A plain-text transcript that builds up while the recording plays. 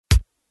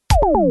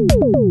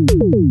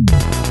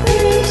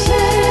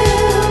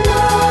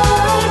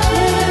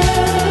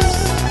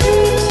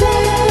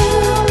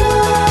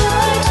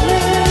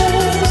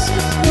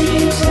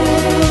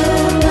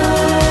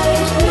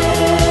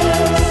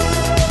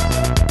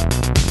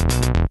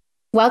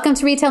Welcome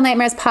to Retail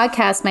Nightmares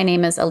Podcast. My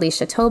name is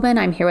Alicia Tobin.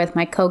 I'm here with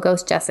my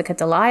co-ghost, Jessica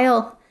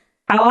Delisle.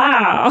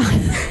 Hello.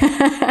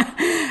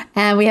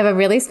 And we have a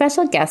really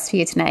special guest for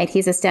you tonight.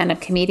 He's a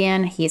stand-up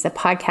comedian. He's a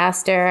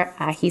podcaster.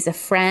 He's a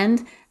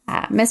friend,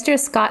 Mr.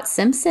 Scott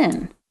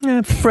Simpson.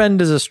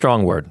 Friend is a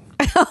strong word.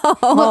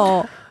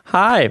 Well,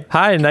 Hi.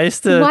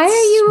 Nice to why are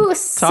you talk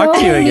so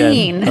to you again,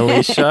 mean?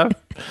 Alicia.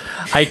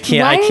 I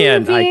can't. Why I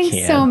can't. are you I being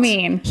can't. so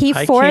mean? He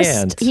I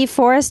forced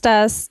can't.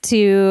 us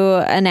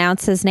to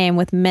announce his name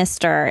with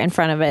Mr. in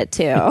front of it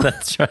too.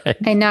 That's right.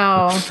 I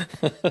know.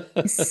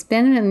 He's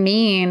been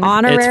mean.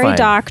 Honorary fine.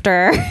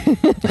 doctor.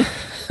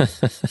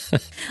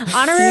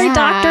 Honorary Yeah.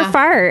 Dr.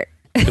 Fart.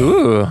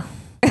 Ooh.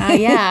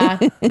 Yeah,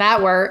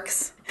 that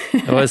works.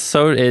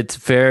 It's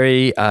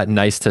very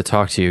nice to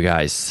talk to you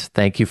guys.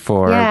 Thank you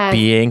for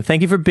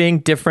being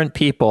different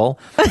people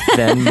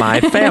than my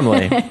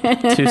family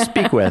to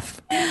speak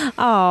with.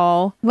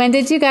 Oh, When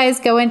did you guys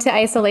go into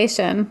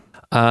isolation?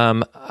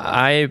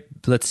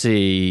 Let's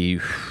see.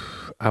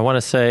 I want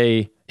to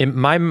say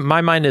my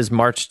mind is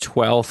March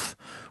 12th,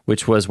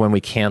 which was when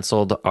we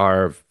canceled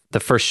the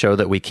first show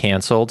that we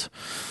canceled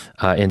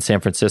in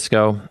San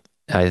Francisco.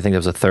 I think it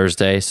was a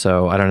Thursday,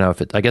 so I don't know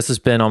I guess it's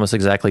been almost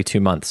exactly 2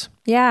 months.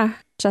 yeah,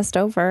 just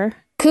over.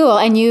 Cool.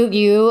 And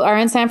you are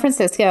in San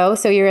Francisco,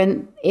 so you're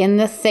in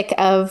the thick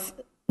of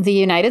the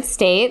United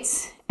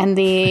States and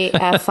the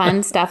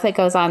fun stuff that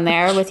goes on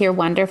there with your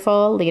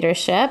wonderful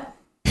leadership.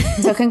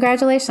 So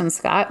congratulations,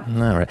 Scott.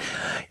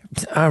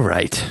 All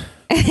right.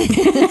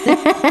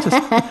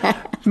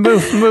 Just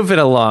move it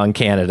along,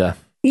 Canada.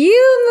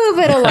 You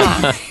move it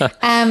along.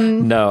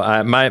 No,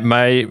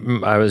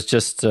 I was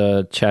just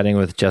chatting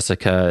with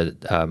Jessica.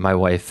 My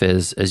wife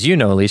is, as you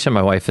know, Alicia,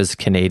 my wife is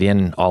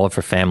Canadian. All of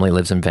her family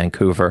lives in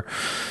Vancouver.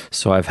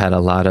 So I've had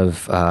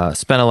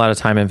spent a lot of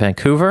time in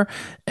Vancouver,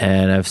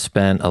 and I've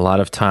spent a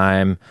lot of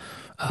time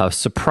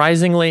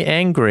surprisingly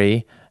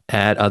angry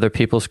at other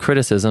people's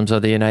criticisms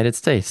of the United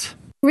States.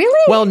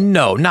 Really? Well,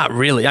 no, not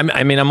really.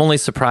 I mean, I'm only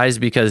surprised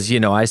because,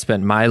 I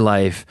spent my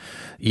life,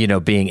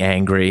 being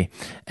angry.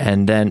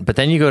 But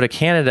then you go to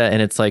Canada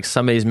and it's like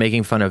somebody's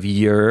making fun of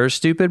your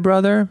stupid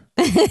brother.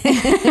 Only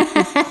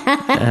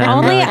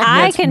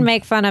I can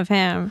make fun of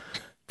him.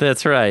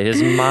 That's right.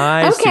 It's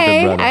my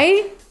stupid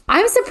brother.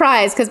 I'm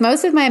surprised because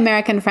most of my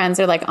American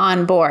friends are like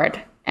on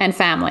board and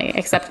family,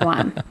 except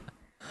one.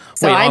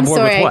 So Wait, on I'm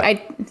board with sorry,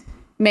 what?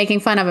 making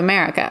fun of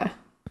America.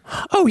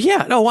 Oh,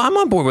 yeah. No, I'm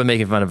on board with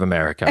making fun of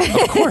America.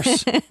 Of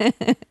course.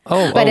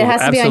 But It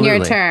has to be on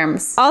your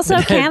terms. Also,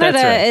 Canada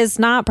right. is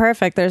not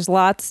perfect. There's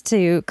lots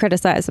to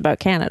criticize about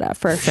Canada,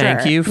 for sure.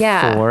 Thank you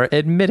for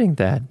admitting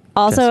that.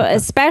 Also, Jessica.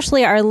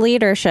 especially our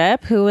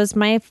leadership, who was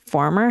my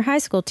former high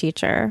school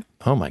teacher.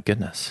 Oh, my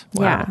goodness.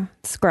 Wow. Yeah,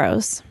 it's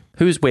gross.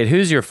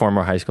 Who's your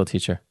former high school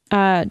teacher?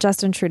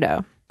 Justin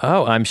Trudeau.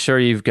 Oh, I'm sure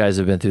you guys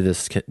have been through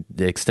this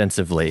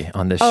extensively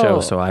on this show,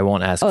 so I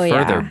won't ask further.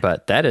 Yeah.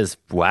 But that is,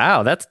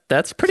 wow,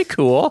 that's pretty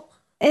cool.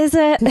 Is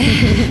it?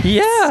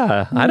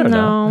 Yeah, I don't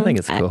know. I think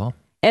it's cool.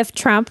 If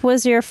Trump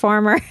was your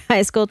former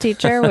high school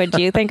teacher, would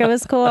you think it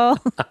was cool?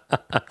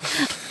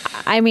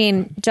 I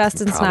mean,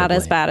 Justin's not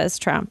as Probably. bad as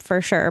Trump,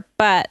 for sure,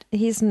 but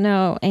he's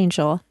no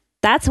angel.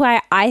 That's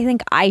why I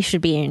think I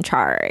should be in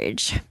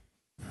charge.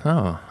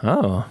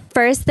 Oh.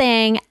 First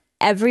thing,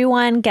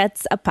 everyone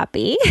gets a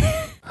puppy.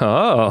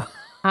 Oh,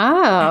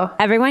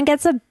 Everyone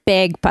gets a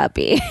big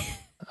puppy.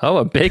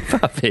 a big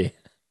puppy.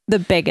 The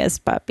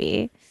biggest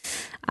puppy.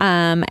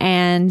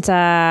 And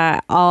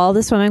all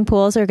the swimming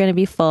pools are going to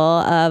be full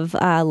of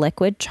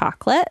liquid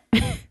chocolate.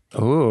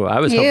 Ooh, I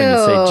was hoping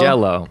to say Ew.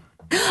 Jell-O.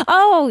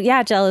 Oh,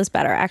 yeah, Jell-O's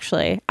better,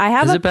 actually. I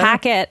have Is a it better?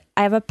 packet.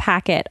 I have a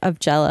packet of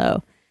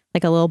Jell-O,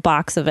 like a little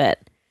box of it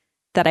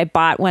that I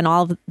bought when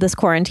all of this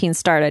quarantine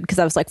started because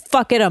I was like,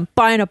 fuck it, I'm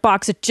buying a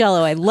box of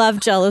Jell-O. I love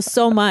Jell-O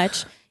so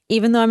much,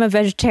 even though I'm a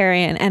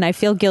vegetarian and I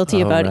feel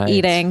guilty about right.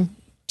 eating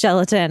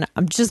gelatin.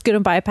 I'm just going to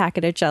buy a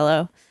packet of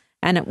Jell-O.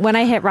 And when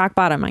I hit rock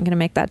bottom, I'm going to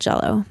make that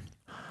Jell-O.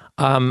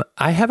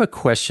 I have a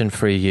question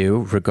for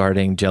you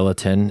regarding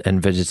gelatin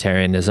and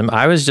vegetarianism.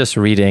 I was just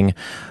reading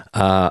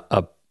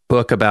a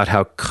book about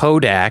how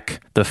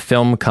Kodak, the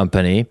film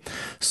company,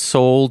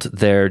 sold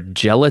their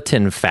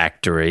gelatin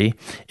factory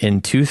in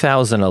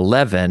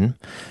 2011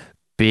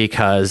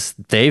 because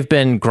they've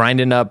been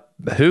grinding up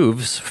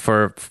hooves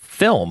for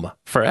film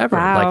forever.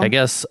 Wow. Like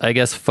I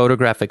guess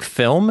photographic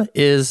film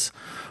is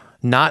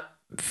not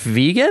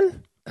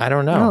vegan. I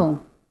don't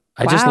know. Oh,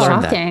 I just Wow.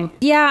 learned that. shocking.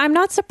 Yeah, I'm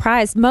not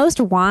surprised. Most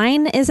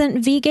wine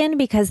isn't vegan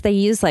because they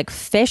use like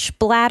fish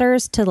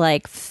bladders to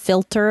like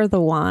filter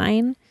the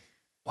wine.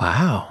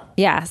 Wow.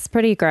 Yeah, it's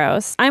pretty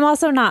gross. I'm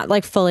also not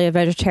like fully a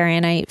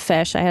vegetarian. I eat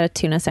fish. I had a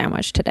tuna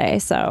sandwich today.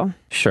 So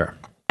Sure.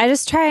 I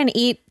just try and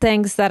eat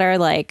things that are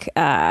like,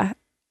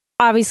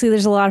 obviously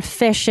there's a lot of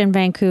fish in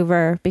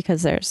Vancouver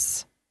because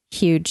there's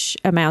huge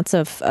amounts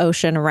of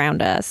ocean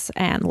around us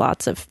and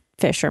lots of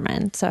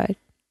fishermen. So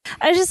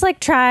I just like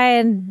try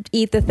and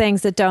eat the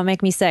things that don't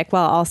make me sick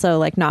while also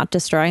like not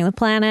destroying the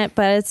planet,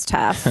 but it's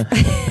tough.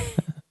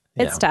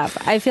 It's tough.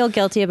 I feel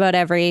guilty about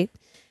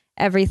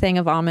everything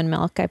of almond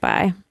milk I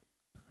buy.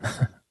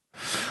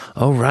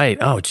 Oh, right.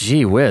 Oh,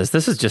 gee whiz.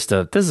 This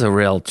is a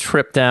real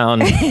trip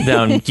down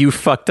you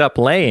fucked up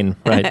lane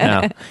right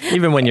now.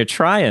 Even when you're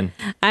trying.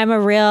 I'm a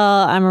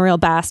real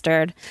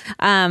bastard.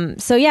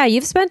 So yeah,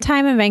 you've spent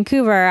time in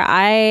Vancouver.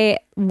 I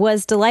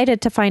was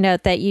delighted to find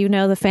out that you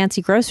know the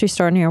fancy grocery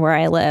store near where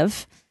I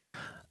live.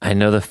 I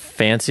know the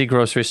fancy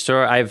grocery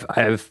store. I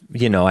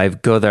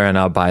go there and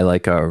I'll buy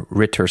like a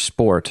Ritter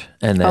Sport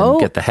and then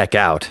get the heck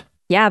out.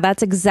 Yeah,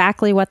 that's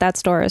exactly what that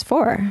store is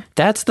for.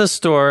 That's the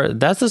store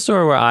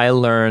where I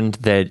learned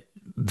that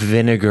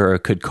vinegar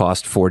could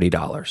cost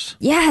 $40.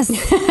 Yes.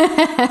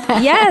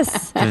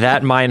 Yes.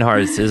 That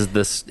Meinhardt's is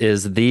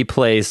the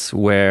place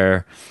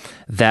where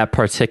that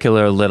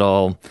particular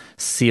little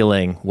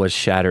ceiling was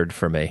shattered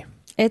for me.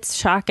 It's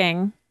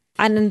shocking.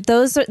 And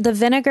the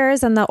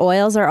vinegars and the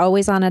oils are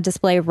always on a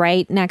display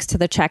right next to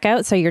the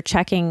checkout. So you're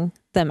checking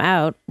them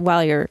out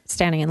while you're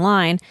standing in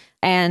line.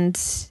 And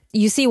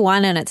you see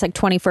one and it's like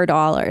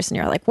 $24 and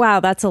you're like,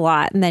 wow, that's a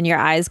lot. And then your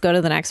eyes go to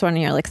the next one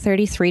and you're like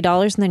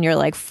 $33. And then you're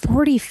like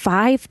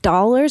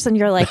 $45. And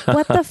you're like,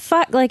 what the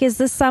fuck? Like, is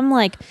this some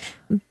like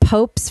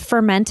Pope's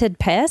fermented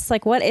piss?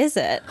 Like, what is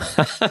it?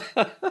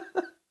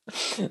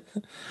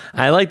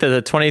 I like that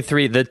the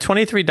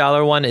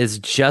 $23 one is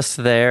just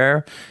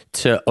there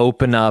to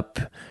open up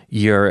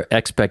your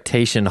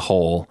expectation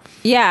hole.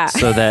 Yeah.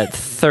 So that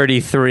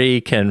 33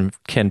 can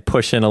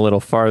push in a little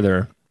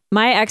farther.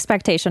 My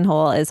expectation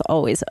hole is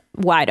always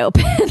wide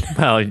open.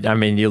 Well, I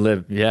mean, you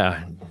live,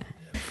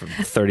 for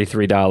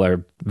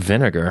 $33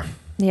 vinegar.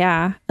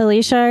 Yeah.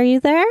 Alicia, are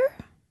you there?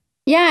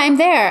 Yeah, I'm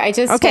there. I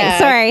just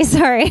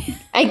sorry.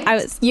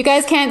 You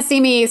guys can't see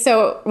me,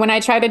 so when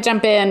I try to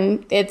jump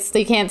in,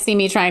 you can't see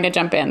me trying to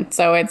jump in.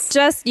 So it's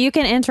just you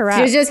can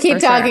interrupt. You just keep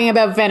talking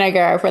about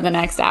vinegar for the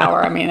next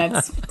hour. I mean,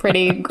 it's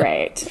pretty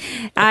great.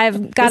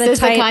 I've got this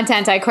is the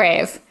content I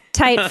crave.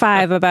 Tight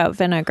 5 about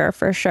vinegar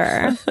for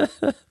sure.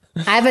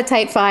 I have a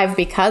tight 5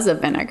 because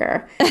of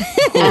vinegar.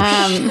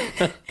 I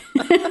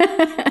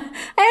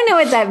don't know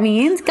what that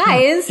means,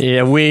 guys.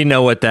 Yeah, we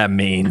know what that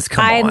means.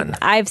 Come on.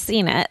 I've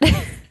seen it.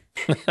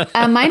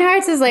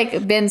 Meinhardt's has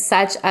like been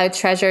such a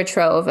treasure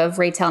trove of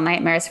retail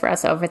nightmares for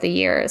us over the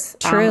years.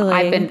 Truly.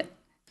 I've been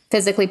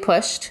physically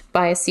pushed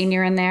by a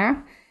senior in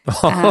there.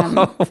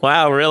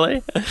 Wow,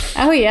 really?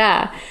 Oh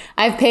yeah,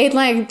 I've paid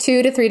like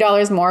 $2 to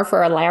 $3 more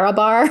for a Lara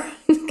bar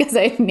because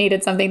I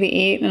needed something to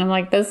eat, and I'm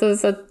like, this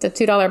is a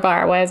 $2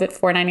 bar. Why is it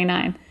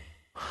 $4.99?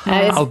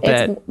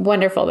 It's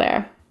wonderful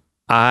there.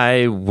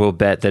 I will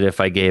bet that if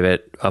I gave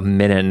it a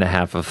minute and a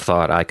half of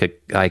thought, I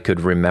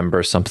could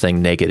remember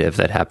something negative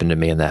that happened to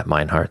me in that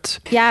Meinhardt's.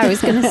 Yeah, I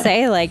was going to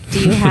say, like, do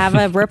you have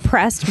a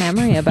repressed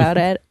memory about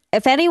it?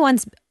 If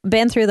anyone's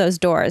been through those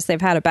doors, they've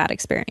had a bad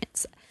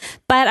experience.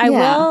 But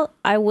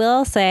I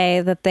will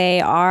say that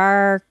they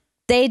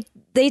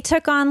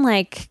took on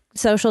like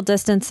social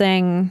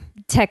distancing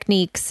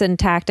techniques and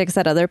tactics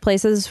that other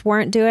places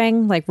weren't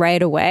doing like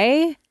right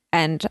away.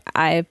 And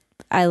I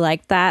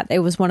liked that. It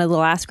was one of the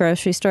last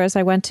grocery stores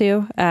I went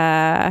to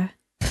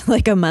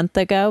like a month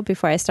ago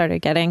before I started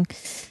getting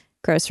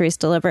groceries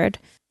delivered.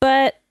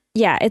 But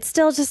yeah, it's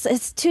still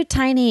it's too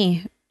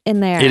tiny in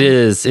there. It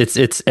is.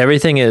 It's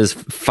everything is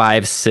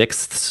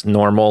 5/6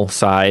 normal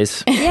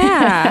size.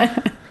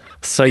 Yeah.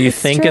 So you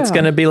think it's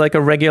going to be like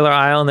a regular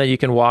aisle and that you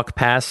can walk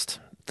past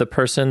the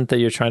person that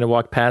you're trying to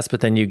walk past,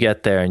 but then you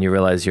get there and you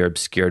realize you're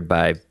obscured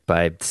by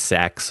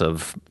sacks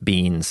of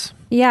beans.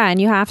 Yeah,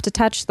 and you have to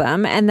touch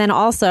them. And then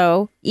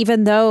also,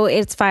 even though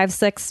it's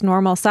 5/6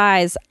 normal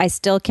size, I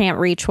still can't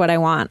reach what I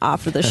want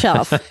off of the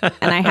shelf.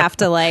 And I have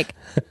to like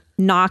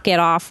knock it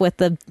off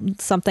with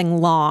something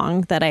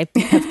long that I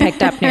have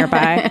picked up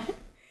nearby.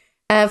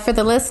 For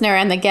the listener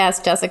and the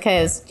guest,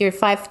 Jessica, you're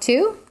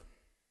 5'2"?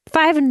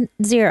 5'0".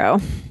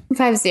 5'0".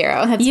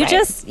 That's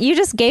right. You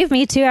just gave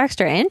me 2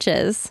 extra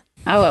inches.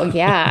 Oh,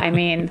 yeah. I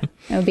mean,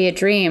 it would be a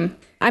dream.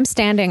 I'm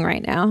standing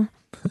right now.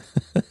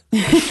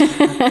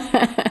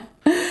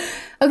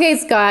 Okay,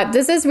 Scott,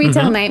 this is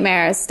Retail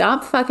Nightmare.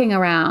 Stop fucking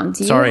around.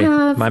 Sorry,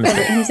 my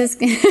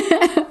mistake.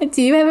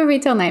 Do you have a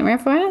retail nightmare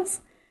for us?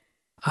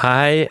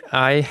 I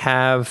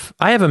have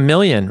a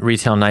million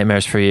retail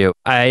nightmares for you.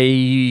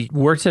 I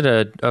worked at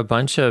a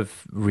bunch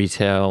of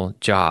retail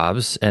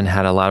jobs and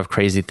had a lot of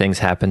crazy things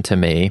happen to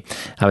me.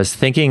 I was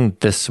thinking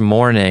this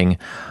morning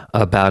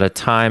about a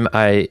time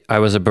I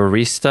was a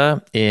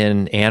barista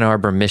in Ann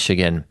Arbor,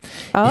 Michigan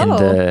in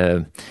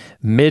the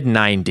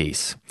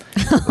mid-90s.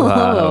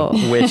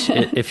 Which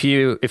if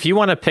you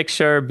want to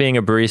picture being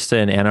a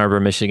barista in Ann Arbor,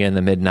 Michigan in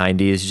the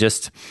mid-90s,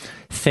 just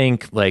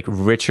think like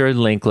Richard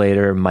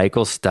Linklater,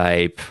 Michael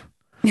Stipe,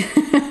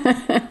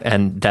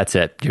 and that's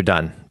it. You're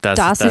done.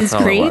 Dawson's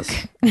that's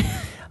Creek?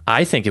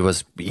 I think it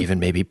was even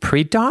maybe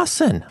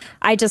pre-Dawson.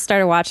 I just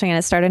started watching it.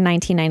 It started in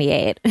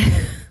 1998.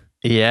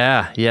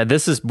 Yeah.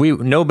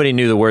 Nobody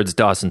knew the words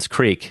Dawson's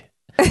Creek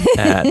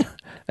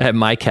at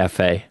my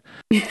cafe.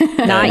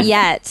 Not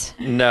yet.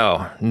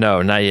 No,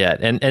 not yet.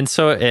 And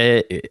so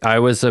I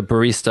was a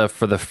barista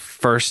for the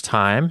first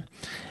time,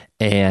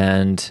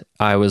 and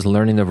I was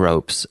learning the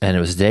ropes, and it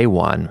was day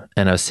one,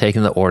 and I was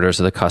taking the orders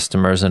of the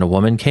customers, and a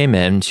woman came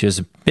in. She was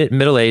a bit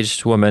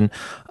middle-aged woman.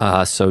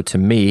 So to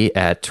me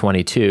at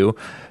 22,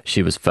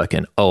 she was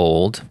fucking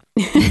old.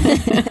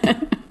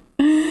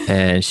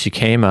 And she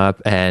came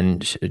up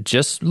and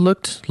just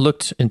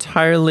looked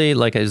entirely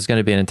like it was going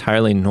to be an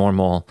entirely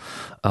normal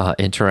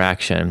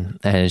interaction.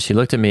 And she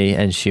looked at me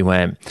and she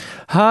went,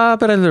 ha,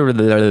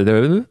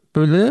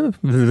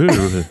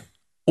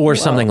 or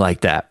something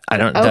like that. I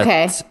don't.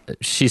 Okay.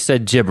 She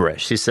said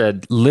gibberish. She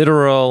said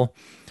literal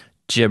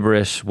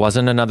gibberish.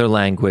 Wasn't another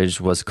language.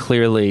 Was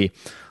clearly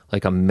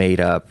like a made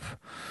up.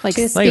 Like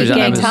She was speaking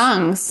in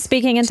tongues.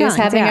 Speaking in She was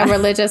tongues, having yeah. a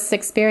religious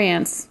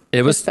experience.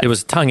 It was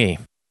tonguey.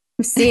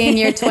 Seeing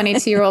your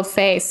 22-year-old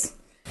face.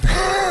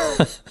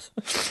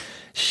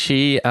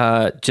 She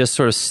just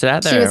sort of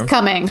sat there. She was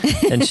coming.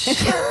 And she,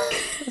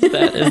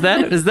 is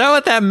that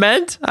what that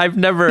meant? I've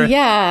never.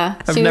 Yeah.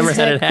 I've She never was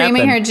had it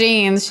creaming happen. her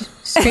jeans,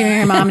 screaming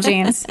her mom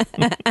jeans.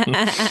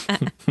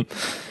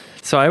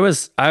 So I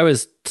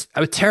was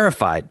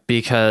terrified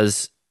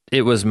because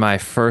it was my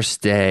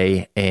first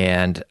day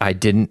and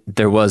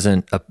there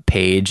wasn't a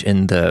page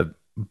in the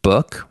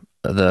book,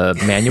 the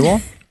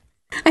manual.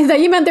 I thought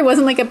you meant there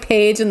wasn't like a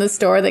page in the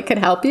store that could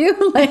help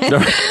you. Like,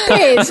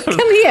 Paige,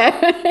 come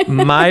here.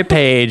 My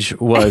page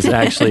was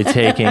actually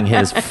taking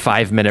his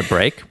 5-minute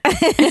break.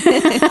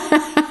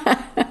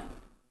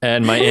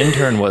 And my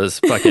intern was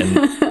fucking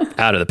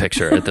out of the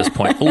picture at this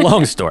point.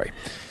 Long story.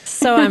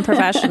 So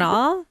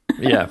unprofessional.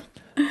 Yeah.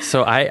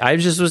 So I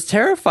just was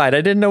terrified.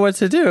 I didn't know what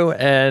to do.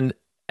 And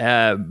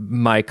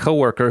my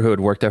coworker who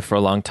had worked there for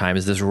a long time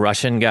is this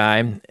Russian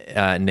guy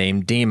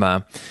named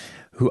Dima,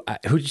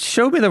 who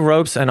showed me the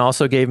ropes and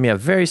also gave me a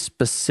very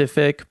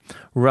specific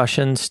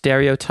Russian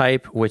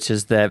stereotype, which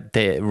is that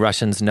the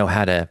Russians know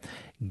how to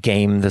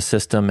game the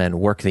system and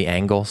work the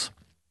angles.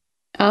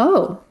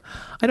 Oh.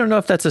 I don't know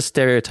if that's a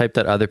stereotype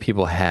that other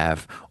people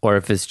have, or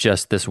if it's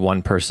just this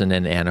one person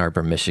in Ann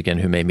Arbor, Michigan,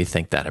 who made me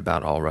think that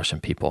about all Russian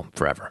people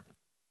forever.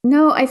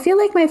 No, I feel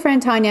like my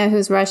friend Tanya,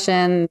 who's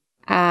Russian,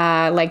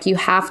 like you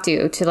have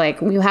to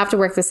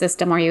work the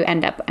system or you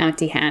end up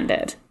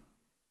empty-handed.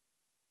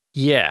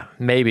 Yeah,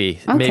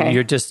 maybe. Okay. Maybe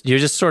you're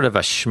just sort of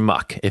a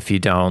schmuck if you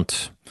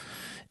don't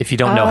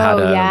know how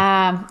to.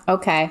 Yeah.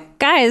 Okay.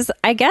 Guys,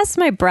 I guess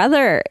my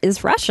brother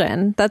is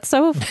Russian. That's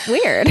so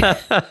weird.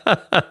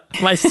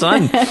 My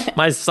son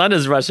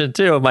is Russian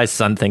too. My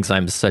son thinks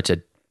I'm such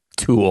a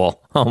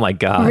tool. Oh my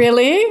God.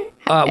 Really?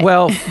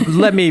 Well,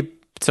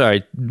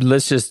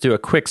 let's just do a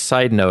quick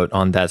side note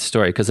on that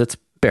story because it's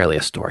barely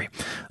a story.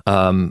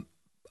 I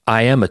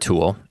am a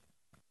tool.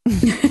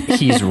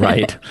 He's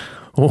right.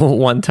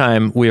 One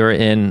time we were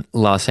in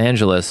Los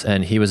Angeles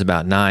and he was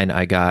about 9.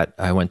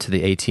 I went to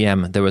the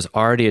ATM. There was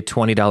already a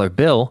 $20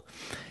 bill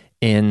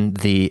in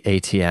the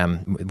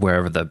ATM,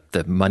 wherever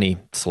the money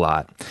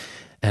slot.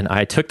 And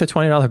I took the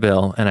 $20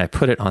 bill and I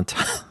put it on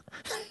top.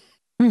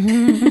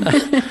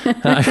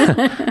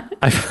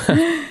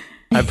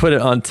 I put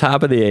it on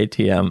top of the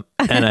ATM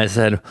and I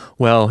said,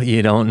 well,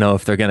 you don't know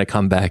if they're going to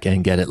come back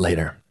and get it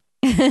later.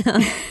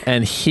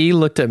 And he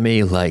looked at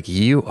me like,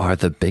 you are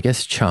the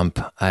biggest chump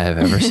I have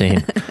ever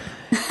seen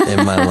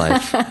in my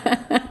life.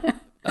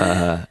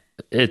 I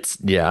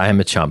am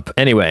a chump.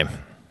 Anyway.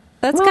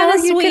 That's Well, kind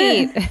of you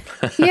sweet.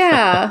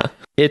 Yeah.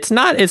 It's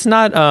not,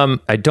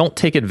 I don't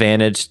take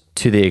advantage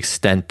to the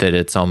extent that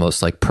it's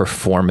almost like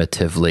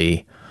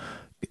performatively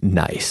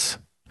nice.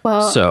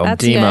 Well, So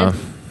that's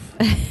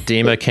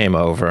Dima came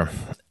over,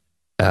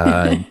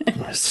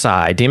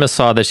 sighed. Dima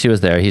saw that she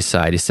was there. He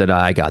sighed. He said,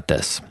 I got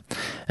this.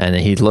 And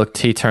then he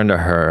turned to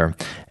her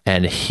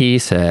and he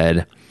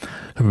said,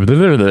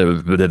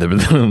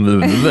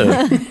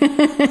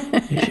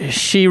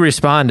 she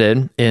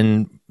responded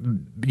in,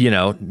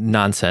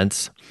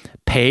 nonsense,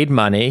 paid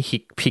money. He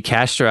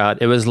cashed her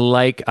out. It was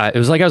like I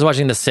was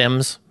watching The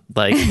Sims.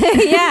 Like,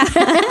 Yeah.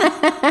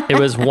 it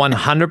was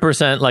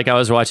 100% like I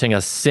was watching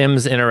a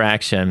Sims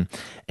interaction,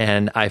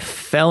 and I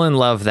fell in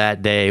love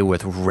that day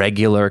with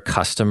regular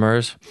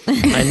customers.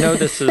 I know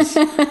this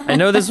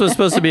was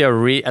supposed to be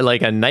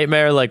a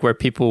nightmare, like where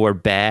people were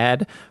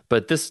bad,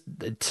 but this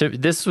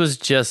was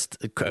just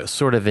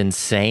sort of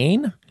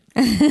insane.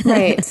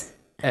 right.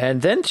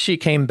 And then she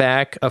came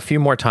back a few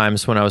more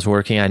times when I was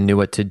working. I knew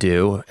what to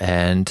do,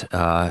 and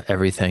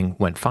everything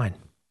went fine.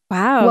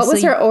 Wow. What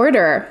was her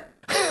order?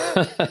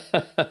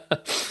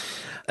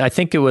 I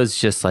think it was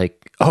just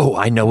like, oh,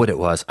 I know what it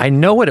was. I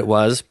know what it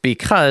was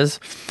because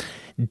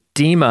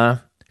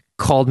Dima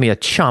called me a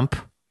chump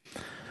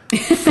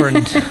for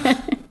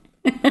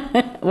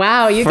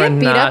Wow, you get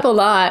beat up a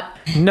lot.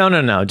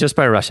 No, just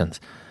by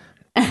Russians.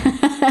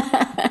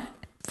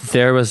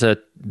 There was a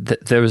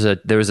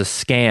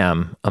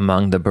scam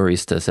among the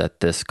baristas at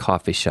this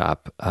coffee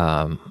shop,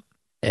 and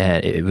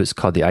it was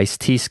called the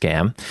iced tea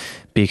scam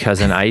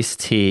because an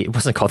iced tea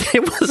wasn't called.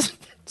 It was.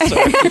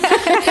 Sorry.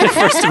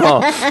 First of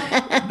all,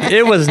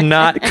 it was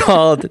not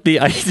called the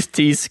iced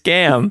tea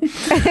scam.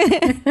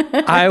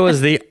 I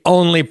was the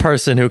only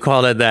person who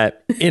called it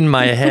that in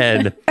my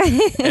head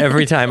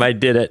every time I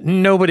did it.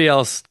 Nobody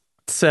else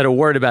said a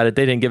word about it.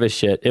 They didn't give a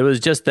shit. It was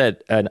just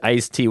that an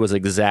iced tea was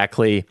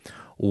exactly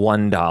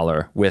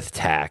 $1 with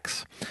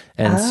tax.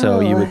 And so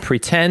you would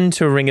pretend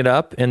to ring it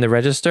up in the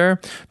register,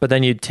 but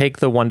then you'd take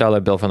the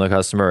 $1 bill from the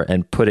customer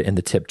and put it in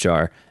the tip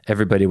jar.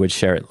 Everybody would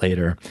share it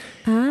later.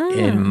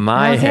 In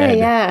my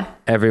head,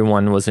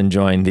 everyone was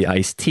enjoying the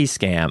iced tea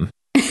scam.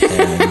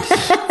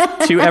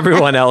 And to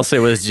everyone else, it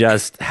was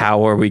just,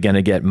 how are we going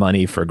to get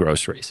money for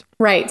groceries?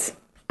 Right.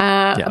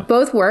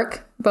 Both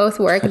work.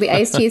 The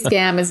iced tea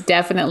scam is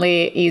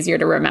definitely easier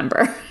to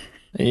remember.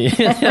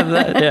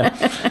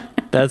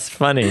 That's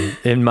funny.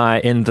 In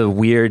the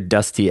weird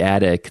dusty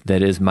attic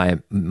that is my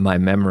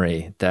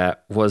memory,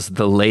 that was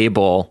the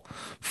label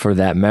for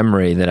that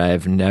memory that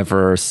I've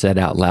never said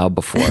out loud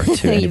before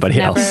to anybody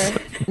else.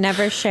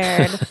 Never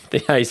shared.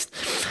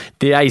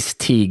 the iced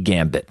tea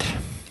gambit.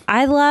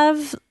 I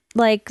love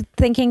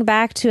thinking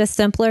back to a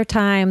simpler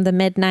time, the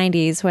mid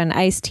 90s, when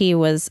iced tea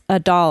was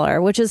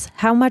 $1, which is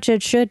how much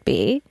it should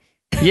be.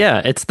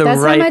 Yeah, it's the That's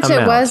right amount. That's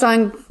how much it was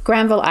on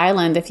Granville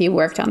Island if you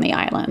worked on the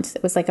island.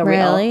 It was like a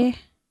real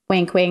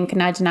wink, wink,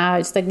 nudge,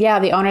 nudge.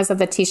 The owners of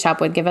the tea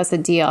shop would give us a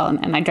deal,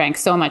 and I drank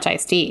so much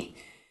iced tea.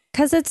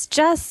 Because it's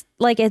just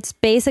it's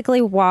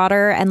basically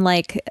water and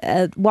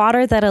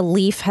water that a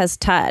leaf has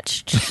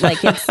touched.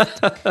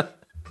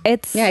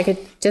 It's I could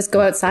just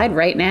go outside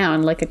right now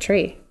and lick a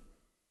tree.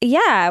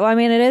 Yeah, well, I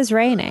mean, it is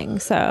raining,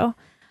 so.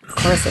 Of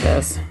course it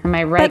is. Am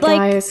I right,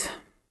 guys?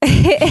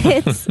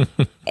 It's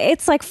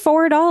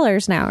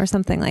 $4 now or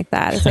something like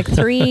that. It's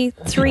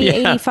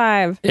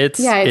 $3.85.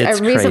 It's I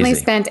recently crazy.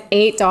 spent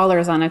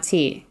 $8 on a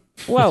tea.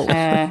 Whoa.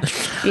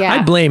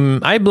 I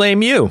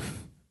blame you.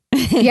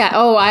 Yeah.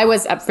 Oh, I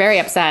was very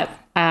upset.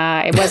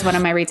 It was one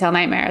of my retail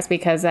nightmares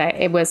because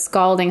it was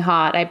scalding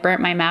hot. I burnt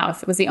my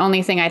mouth. It was the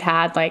only thing I'd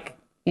had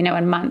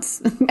in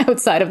months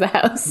outside of the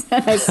house.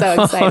 And I was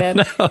so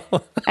excited. Oh,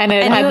 no. And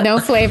it had no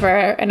flavor.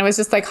 And it was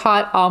just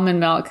hot almond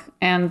milk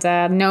and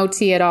no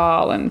tea at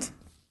all. And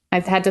I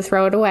had to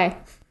throw it away.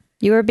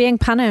 You were being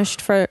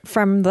punished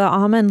from the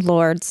almond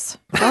lords.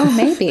 Oh,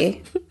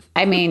 maybe.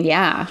 I mean,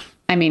 yeah.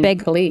 I mean,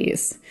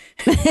 please.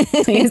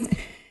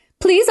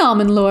 Please,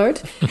 almond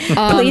lord.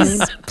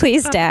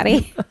 Please,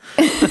 daddy.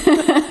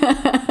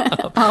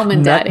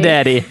 Almond Nut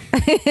daddy.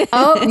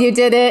 Oh, you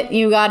did it.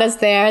 You got us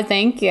there.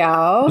 Thank you.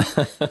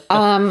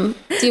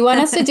 Do you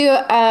want us to do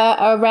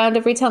a round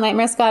of Retail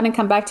Nightmare, Scott, and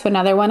come back to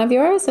another one of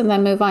yours and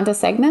then move on to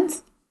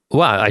segments?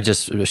 Well,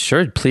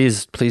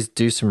 please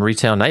do some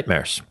Retail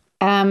Nightmares.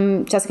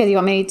 Jessica, do you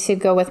want me to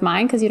go with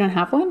mine because you don't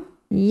have one?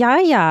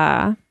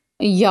 Yeah.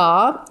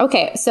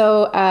 Okay.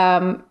 So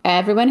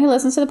everyone who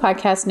listens to the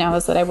podcast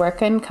knows that I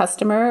work in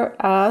customer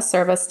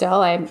service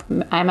still. I'm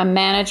a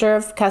manager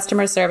of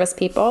customer service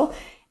people,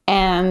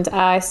 and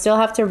I still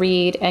have to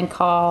read and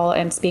call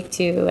and speak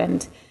to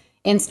and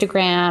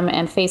Instagram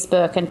and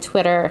Facebook and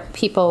Twitter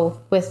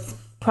people with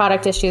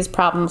product issues,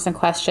 problems, and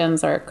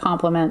questions or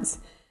compliments.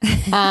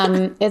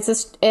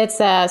 It's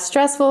a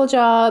stressful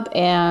job,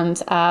 and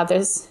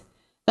there's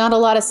not a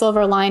lot of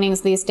silver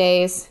linings these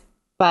days.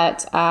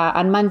 But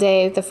on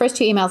Monday, the first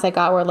 2 emails I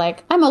got were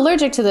I'm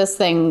allergic to this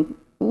thing.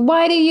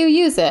 Why do you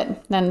use it?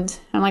 And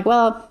I'm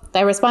well, I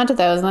respond to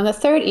those. And then the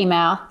third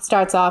email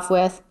starts off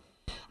with,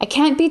 I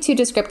can't be too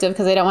descriptive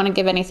because I don't want to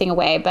give anything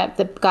away. But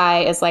the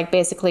guy is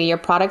basically, your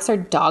products are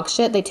dog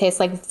shit. They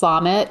taste like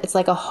vomit. It's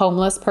like a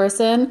homeless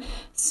person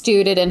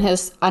stewed it in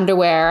his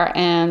underwear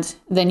and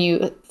then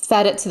you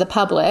fed it to the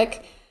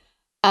public.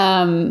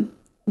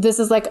 This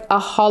is a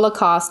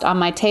holocaust on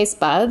my taste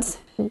buds.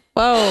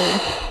 Whoa.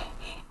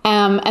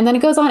 And then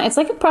it goes on. It's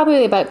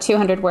probably about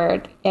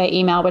 200-word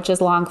email, which is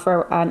long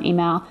for an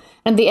email.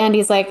 And at the end,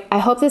 he's like, I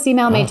hope this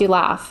email made you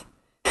laugh.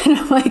 And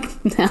I'm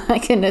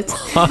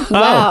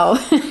wow,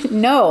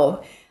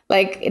 no.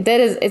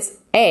 It's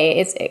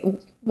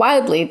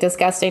wildly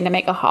disgusting to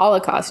make a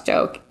Holocaust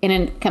joke in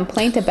a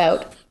complaint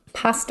about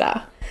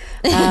pasta.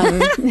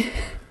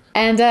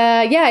 And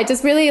I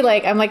just really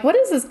I'm what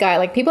is this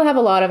guy? People have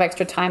a lot of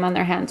extra time on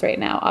their hands right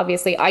now.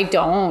 Obviously, I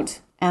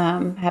don't.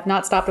 Have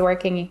not stopped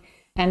working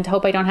and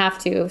hope I don't have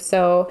to.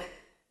 So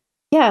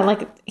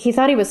yeah, he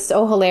thought he was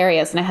so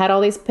hilarious, and I had all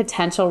these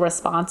potential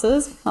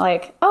responses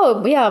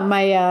oh yeah,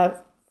 my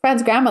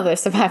friend's grandmother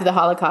survived the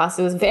Holocaust.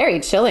 It was very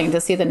chilling to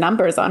see the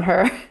numbers on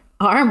her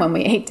arm when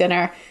we ate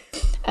dinner.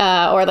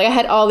 Or I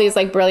had all these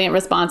brilliant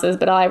responses,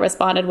 but all I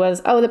responded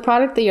was, oh, the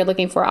product that you're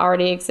looking for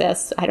already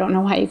exists. I don't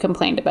know why you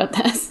complained about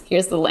this.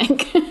 Here's the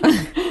link.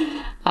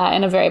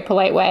 In a very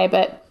polite way,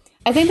 but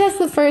I think that's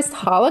the first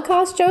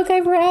Holocaust joke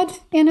I've read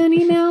in an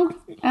email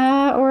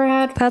or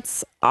had.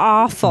 That's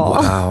awful.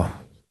 Wow.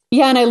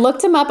 Yeah, and I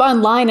looked him up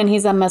online, and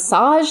he's a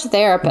massage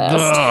therapist.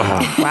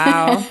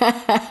 Wow.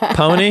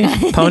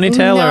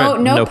 Ponytail or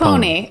no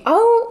pony.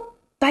 Oh,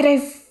 but I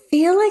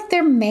feel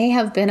there may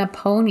have been a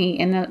pony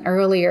in an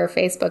earlier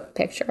Facebook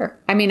picture.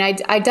 I mean,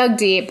 I dug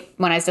deep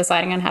when I was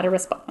deciding on how to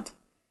respond.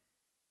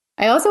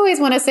 I also always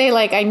want to say,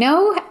 I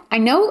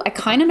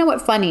kind of know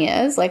what funny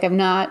is. I'm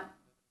not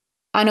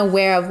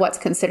unaware of what's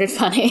considered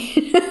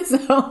funny.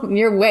 So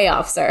you're way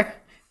off, sir.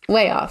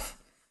 Way off.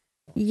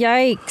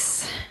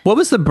 Yikes. What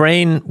was the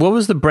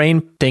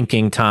brain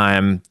thinking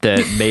time that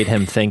made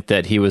him think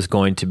that he was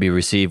going to be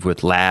received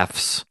with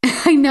laughs?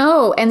 I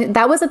know. And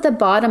that was at the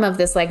bottom of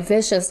this like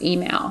vicious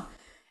email.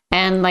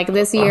 And like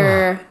this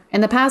year,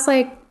 in the past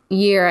like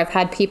year, I've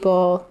had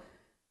people,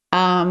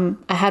 I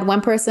had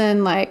one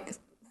person like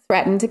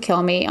threaten to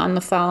kill me on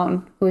the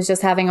phone who was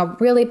just having a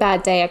really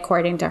bad day,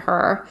 according to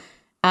her.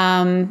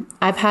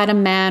 I've had a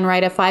man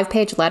write a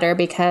 5-page letter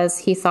because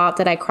he thought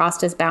that I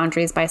crossed his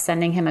boundaries by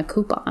sending him a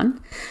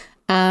coupon.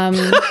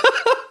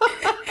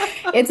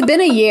 It's been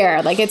a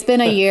year. Like, it's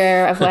been a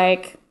year of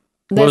like,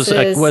 Was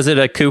it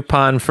a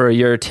coupon for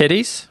your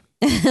titties?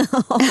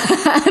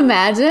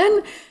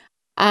 Imagine.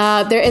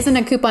 There isn't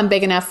a coupon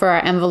big enough for our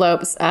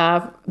envelopes.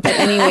 But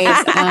anyways,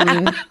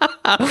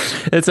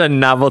 it's a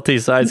novelty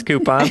size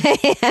coupon.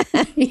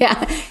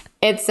 yeah,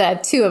 it's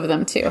 2 of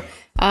them too.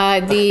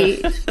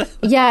 He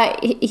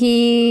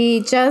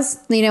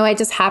just, I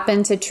just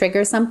happened to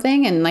trigger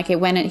something, and like he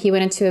went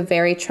into a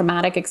very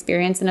traumatic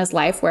experience in his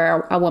life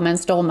where a woman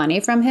stole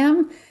money from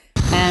him,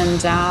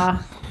 and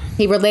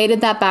he related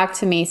that back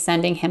to me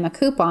sending him a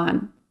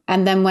coupon.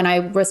 And then when I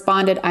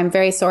responded, "I'm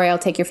very sorry, I'll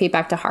take your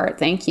feedback to heart,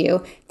 thank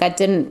you," that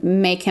didn't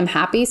make him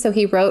happy, so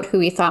he wrote who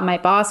he thought my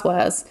boss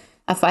was,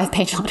 a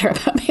 5-page letter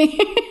about me.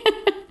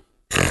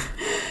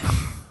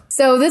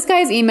 So this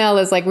guy's email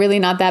is like really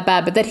not that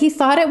bad, but that he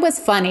thought it was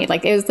funny.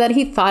 Like, it was that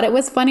he thought it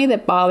was funny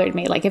that bothered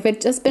me. Like, if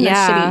it just been a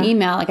shitty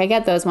email, like I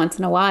get those once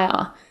in a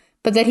while,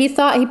 but that he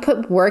thought he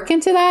put work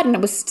into that and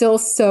it was still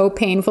so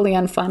painfully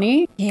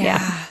unfunny.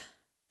 Yeah.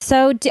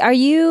 So are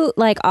you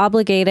like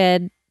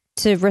obligated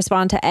to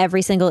respond to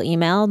every single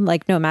email,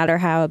 like no matter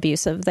how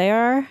abusive they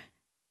are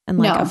and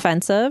like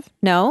offensive?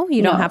 No,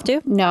 you don't have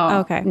to? No.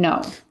 Okay.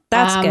 No.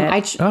 That's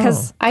good.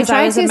 Because I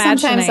try to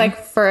sometimes like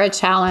for a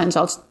challenge,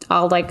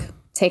 I'll like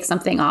take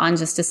something on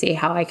just to see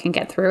how I can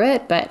get through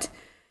it, but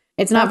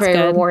it's not very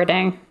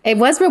rewarding. It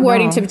was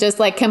rewarding to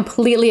just like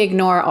completely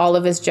ignore all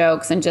of his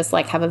jokes and just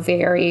like have a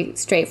very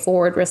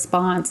straightforward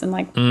response, and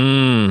like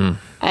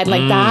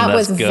that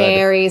was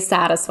very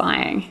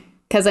satisfying,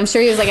 because I'm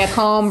sure he was like at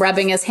home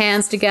rubbing his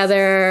hands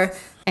together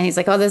and he's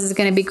like, "Oh, this is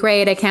going to be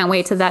great. I can't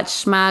wait till that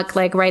schmuck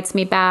like writes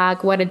me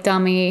back. What a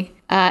dummy."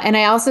 And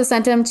I also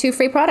sent him 2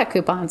 free product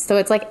coupons. So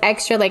it's like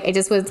extra, like I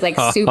just was like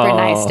super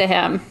nice to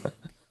him.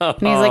 And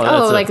he's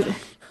like,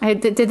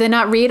 did they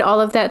not read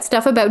all of that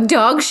stuff about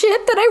dog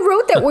shit that I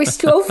wrote that was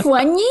so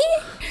funny?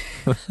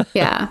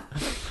 Yeah.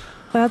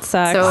 That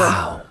sucks.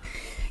 So,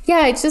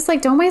 yeah, it's just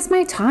like, don't waste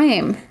my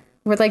time.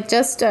 We're like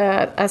just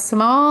a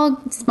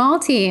small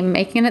team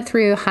making it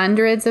through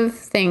hundreds of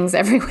things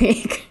every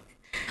week.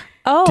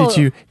 Oh,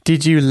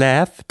 did you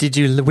laugh?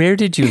 Where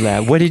did you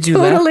laugh? What did you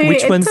laugh?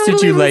 Which ones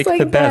did you like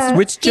the best?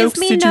 Which jokes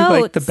did you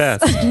like the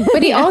best?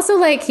 But he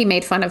also he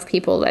made fun of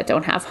people that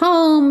don't have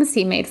homes.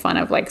 He made fun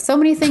of like so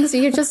many things that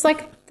you're just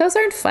like, those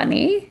aren't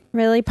funny.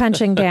 Really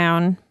punching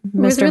down, Mr. He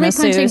was really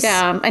Masseuse. punching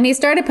down. And he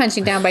started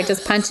punching down by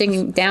just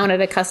punching down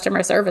at a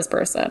customer service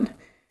person.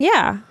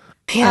 Yeah.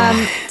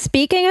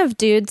 Speaking of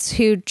dudes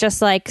who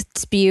just like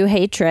spew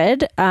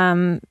hatred,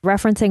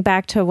 referencing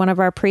back to one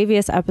of our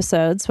previous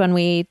episodes when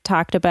we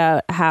talked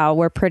about how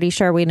we're pretty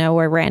sure we know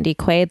where Randy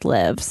Quaid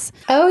lives.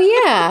 Oh,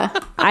 yeah.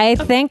 I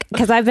think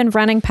because I've been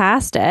running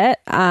past it,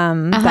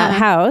 that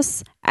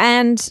house,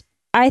 and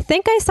I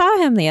think I saw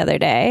him the other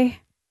day.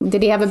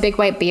 Did he have a big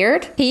white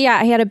beard? He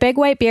had a big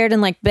white beard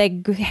and like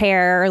big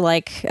hair,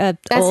 like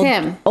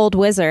him. Old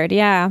wizard.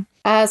 Yeah.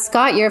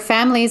 Scott, your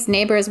family's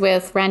neighbors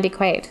with Randy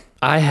Quaid.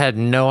 I had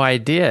no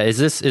idea. Is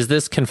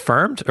this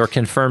confirmed or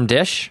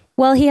confirmed-ish?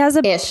 Well, he has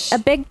a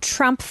big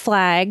Trump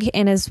flag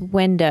in his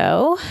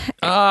window.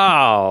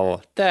 Oh,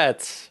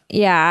 that's...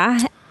 Yeah.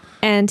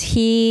 And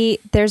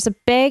there's a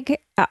big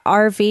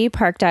RV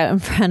parked out in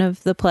front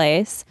of the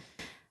place.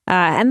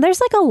 And there's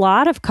like a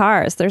lot of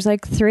cars. There's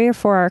like 3 or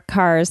 4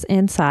 cars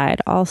inside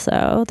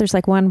also. There's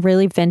like one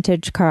really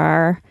vintage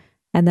car.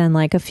 And then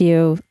like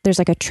there's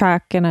like a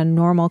truck and a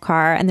normal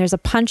car. And there's a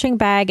punching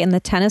bag in the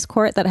tennis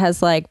court that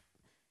has like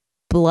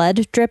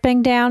blood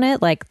dripping down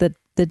it, like the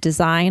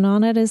design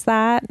on it is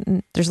that.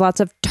 And there's lots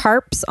of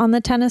tarps on the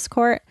tennis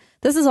court.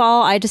 This is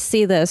all, I just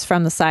see this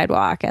from the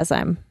sidewalk as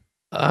I'm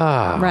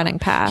running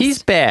past.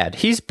 He's bad.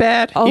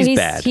 Oh, he's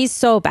bad. He's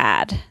so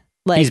bad.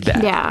 Like, he's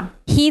bad. Yeah.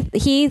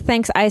 He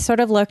thinks, I sort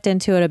of looked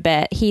into it a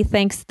bit. He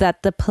thinks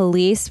that the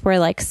police were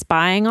like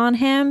spying on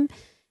him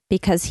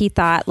because he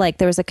thought like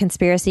there was a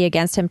conspiracy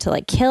against him to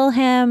like kill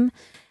him.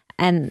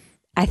 And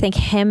I think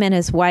him and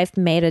his wife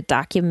made a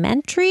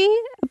documentary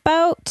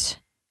about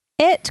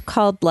it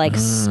called like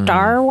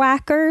Star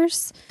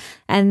Whackers.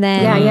 And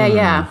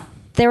then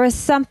there's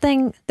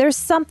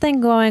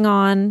something going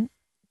on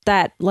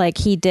that like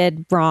he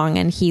did wrong,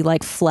 and he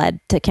like fled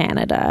to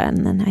Canada,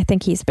 and then I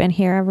think he's been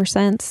here ever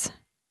since.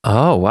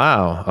 Oh,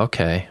 wow.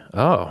 Okay.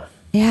 Oh.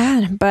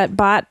 Yeah, but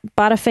bought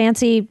a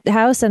fancy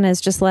house and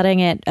is just letting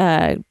it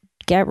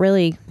get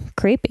really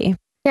creepy.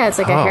 Yeah, it's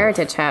like a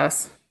heritage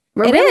house.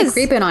 We're really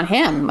creeping on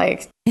him.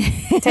 Like,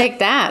 take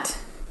that.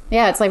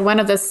 Yeah, it's like one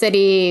of the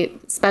city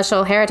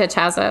special heritage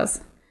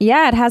houses.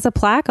 Yeah, it has a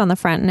plaque on the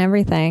front and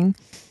everything.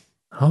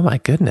 Oh my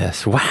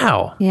goodness.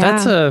 Wow.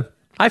 Yeah.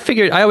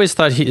 I always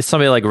thought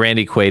somebody like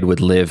Randy Quaid would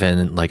live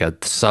in like a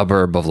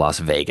suburb of Las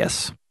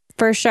Vegas.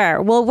 For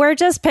sure. Well, we're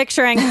just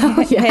picturing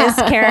his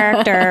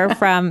character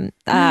from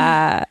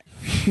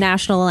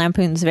National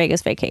Lampoon's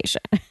Vegas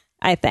Vacation,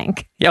 I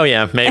think. Oh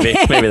yeah, maybe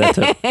that's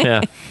it.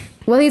 Yeah.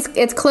 Well,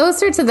 it's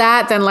closer to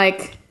that than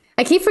like,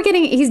 I keep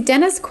forgetting he's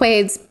Dennis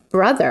Quaid's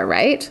brother,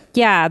 right?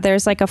 Yeah,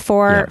 there's like a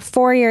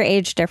 4-year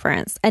age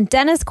difference. And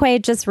Dennis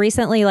Quaid just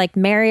recently like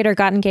married or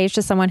got engaged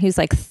to someone who's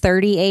like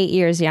 38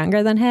 years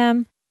younger than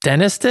him.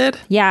 Dennis did?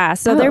 Yeah,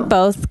 so they're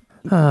both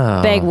big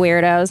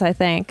weirdos, I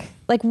think.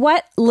 Like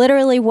what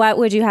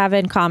would you have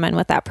in common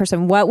with that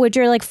person? What would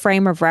your like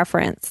frame of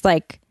reference?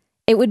 Like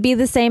it would be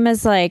the same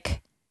as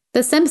like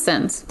The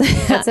Simpsons.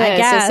 That's it. I It's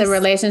guess. just a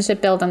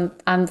relationship built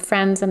on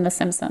Friends and The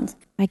Simpsons.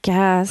 I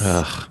guess.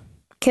 Ugh.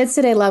 Kids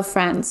today love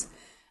Friends.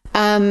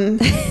 Do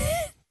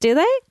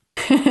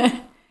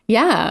they?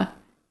 Yeah.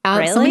 So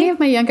Really? many of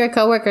my younger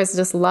coworkers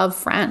just love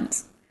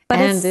Friends. But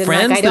and it's- like,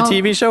 Friends, I the don't-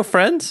 TV show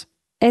Friends?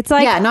 It's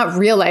like Yeah, not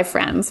real life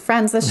Friends.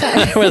 Friends, the show.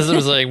 I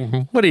was like,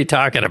 what are you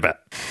talking about?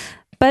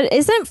 But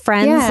isn't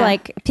Friends Yeah.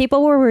 like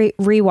people were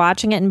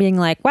rewatching it and being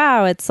like,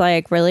 wow, it's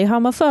like really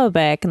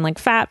homophobic and like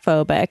fat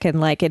phobic and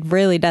like it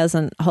really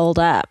doesn't hold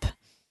up.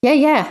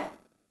 Yeah.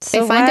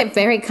 So I find what- it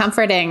very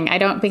comforting.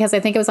 Because I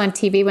think it was on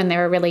TV when they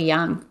were really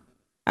young.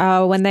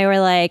 Oh, when they were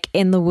like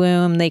in the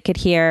womb, they could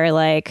hear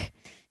like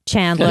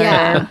Chandler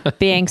Yeah.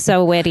 being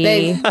so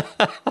witty.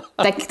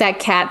 That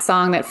cat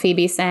song that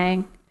Phoebe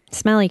sang.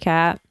 Smelly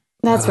cat.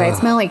 That's right,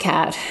 Smelly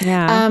Cat.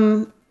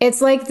 Yeah. It's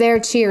like their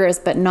Cheers,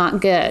 but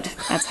not good.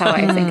 That's how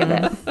I think of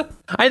it.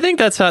 I think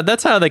that's how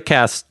the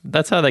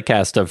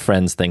cast of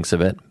Friends thinks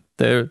of it.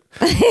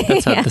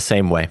 That's not the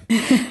same way.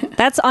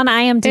 That's on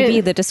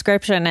IMDb. The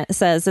description, it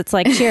says it's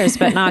like Cheers,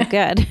 but not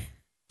good.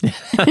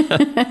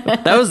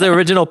 That was the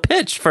original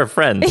pitch for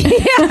Friends.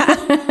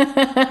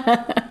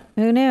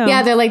 Who knew?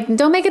 Yeah, they're like,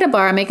 don't make it a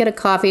bar, make it a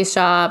coffee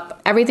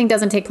shop. Everything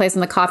doesn't take place in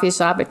the coffee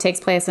shop. It takes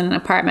place in an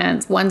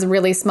apartment. One's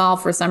really small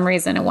for some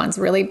reason and one's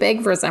really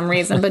big for some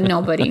reason, but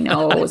nobody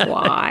knows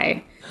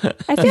why.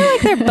 I feel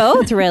like they're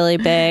both really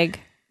big.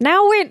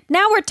 Now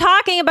we're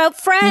talking about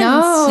Friends.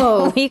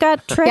 No. We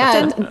got tricked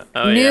Yeah,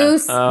 in.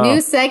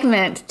 new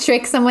segment.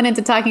 Trick someone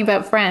into talking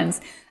about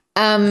Friends.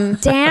 Damn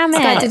it.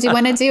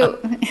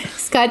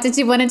 Scott, did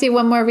you want to do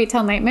one more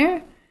Retail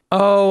Nightmare?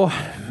 Oh,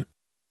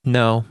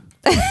 no.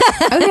 Okay.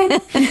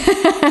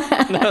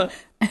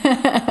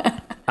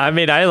 I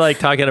mean, I like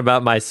talking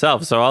about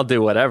myself, so I'll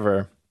do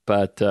whatever.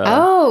 But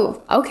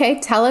Oh, okay.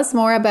 Tell us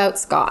more about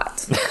Scott.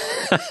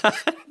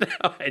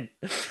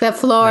 The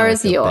floor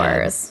is feel bad.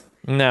 yours.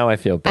 now I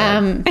feel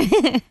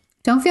bad.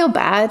 Don't feel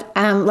bad.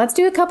 Let's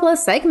do a couple of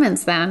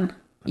segments then.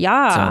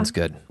 Yeah. Sounds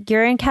good.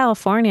 You're in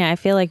California. I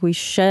feel like we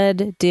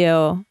should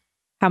do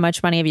how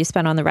much money have you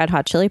spent on the Red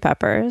Hot Chili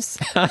Peppers?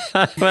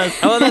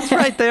 Oh, that's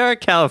right. They are a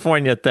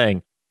California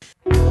thing.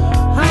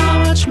 How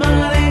much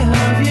money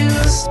have you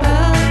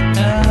spent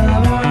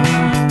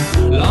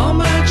ever? Long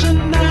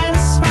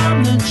merchandise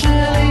from the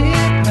Chili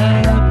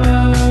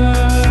Peppers.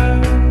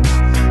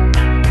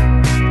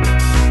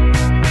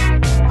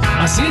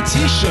 I see a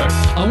t-shirt,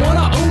 I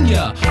wanna own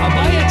ya. I'll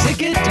buy a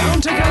ticket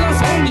down to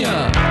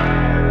California.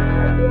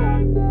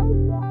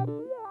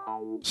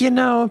 You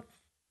know,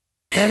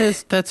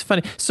 that's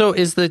funny. So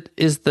is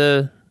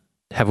the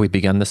have we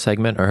begun the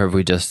segment or have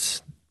we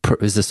just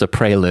is this a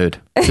prelude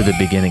to the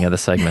beginning of the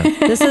segment?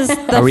 This is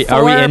the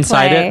Are we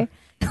inside it?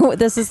 foreplay.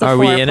 This is the Are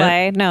foreplay. we in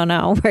it?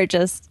 No, we're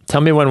just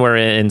Tell me when we're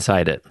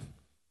inside it.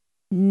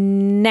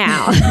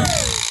 now.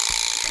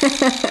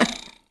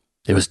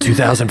 It was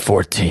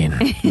 2014.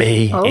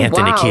 Me, Oh,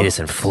 Anthony wow. Kiedis,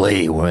 and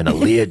Flea were in a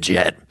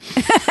Learjet.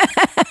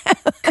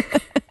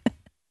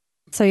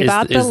 So you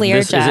bought the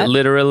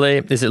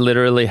Learjet. Is it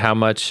literally how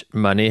much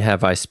money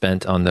have I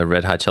spent on the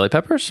Red Hot Chili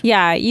Peppers?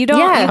 Yeah, you don't.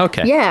 Yeah.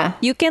 Okay. Yeah.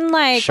 You can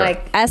like Sure.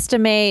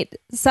 estimate.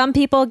 Some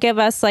people give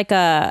us like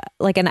an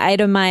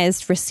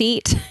itemized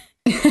receipt.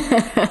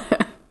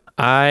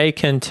 I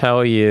can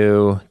tell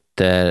you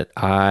that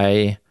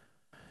I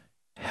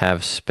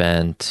have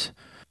spent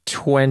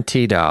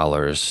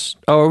 $20.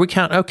 Oh, are we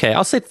count? Okay,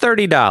 I'll say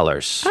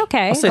 $30.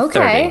 Okay. I'll say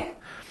Okay. 30.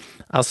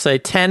 I'll say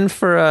 10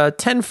 for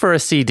a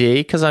CD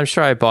because I'm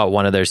sure I bought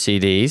one of their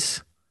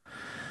CDs.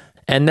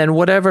 And then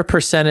whatever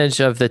percentage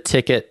of the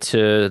ticket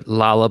to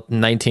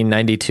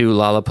 1992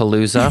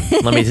 Lollapalooza.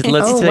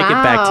 Let's Oh, take it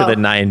back to wow. the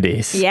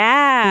 90s.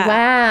 Yeah.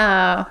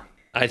 Wow.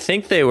 I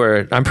think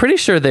I'm pretty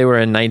sure they were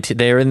in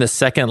the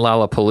second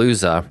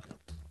Lollapalooza.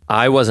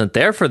 I wasn't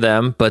there for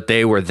them, but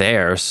they were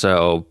there,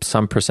 so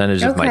some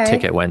percentage of my Okay.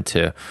 ticket went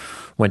to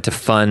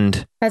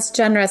fund That's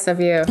generous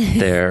of you.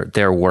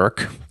 their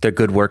work, the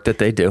good work that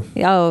they do.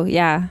 Oh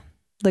yeah,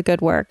 the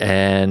good work.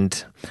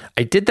 And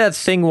I did that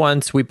thing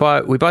once. We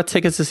bought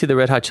tickets to see the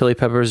Red Hot Chili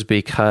Peppers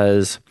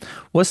because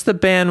what's the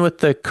band with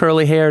the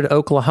curly-haired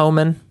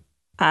Oklahoman?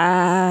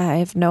 I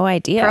have no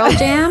idea. Pearl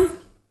Jam?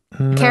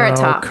 Carrot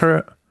Top.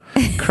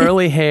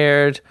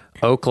 Curly-haired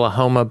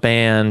Oklahoma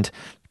band,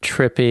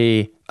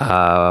 trippy,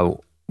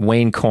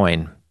 Wayne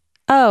Coyne.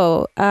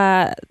 Oh,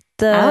 Oh.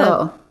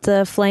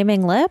 the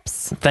Flaming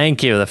Lips.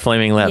 Thank you, the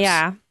Flaming Lips.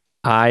 Yeah,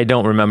 I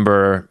don't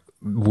remember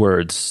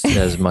words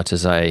as much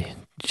as I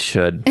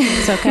should.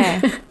 it's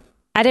okay.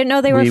 I didn't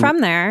know they were from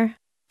there.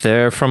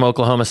 They're from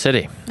Oklahoma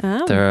City.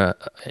 Oh. They're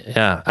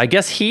yeah. I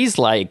guess he's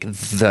like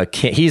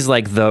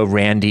the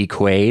Randy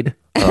Quaid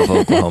of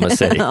Oklahoma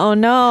City. Oh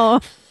no.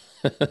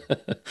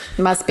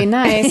 Must be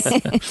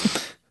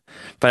nice.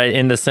 But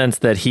in the sense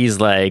that he's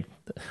like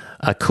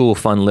a cool,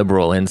 fun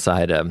liberal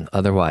inside a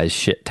otherwise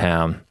shit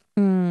town.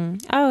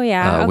 Oh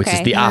yeah. Okay. Which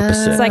is the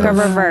opposite. It's like a of-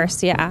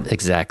 reverse. Yeah.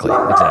 Exactly.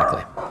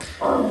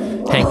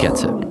 Hank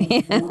gets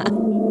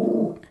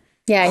it.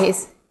 Yeah,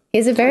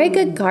 he's a very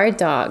good guard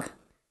dog.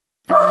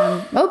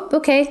 Oh,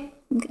 okay.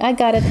 I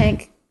got it,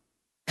 Hank.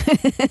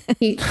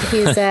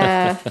 He's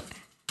a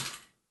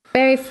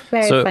very,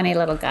 very funny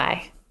little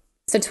guy.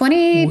 So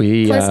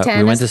 20 plus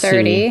 10 is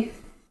 30.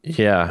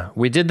 Yeah,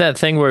 we did that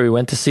thing where we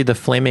went to see the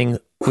Flaming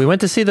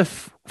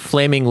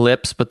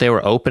Lips, but they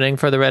were opening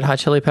for the Red Hot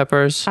Chili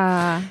Peppers.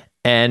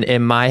 And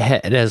in my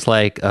head, as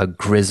like a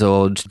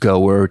grizzled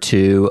goer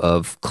to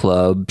of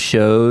club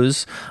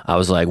shows, I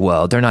was like,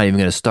 well, they're not even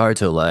going to start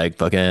till like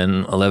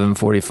fucking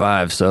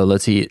 11:45. So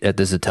let's eat at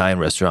this Italian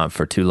restaurant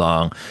for too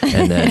long,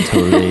 and then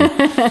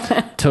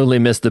totally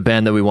miss the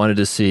band that we wanted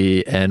to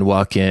see and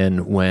walk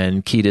in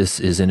when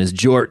Kiedis is in his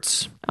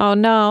jorts. Oh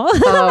no.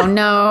 Oh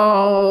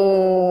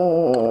no.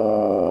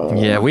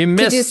 Yeah, we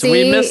missed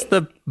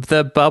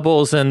the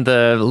bubbles and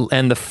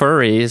the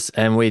furries,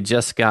 and we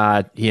just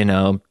got,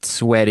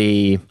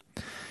 sweaty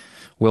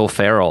Will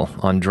Ferrell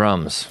on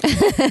drums.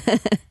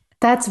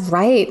 That's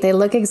right. They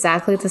look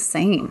exactly the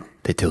same.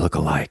 They do look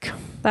alike.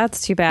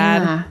 That's too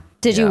bad. Yeah.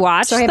 Did you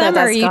watch Sorry them,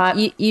 about that, or Scott.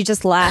 you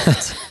just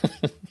left?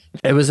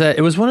 It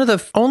was one of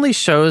the only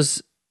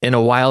shows in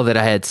a while that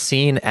I had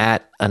seen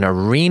at an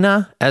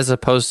arena as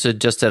opposed to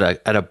just at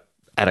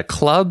a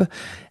club.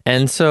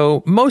 And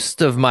so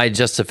most of my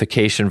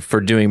justification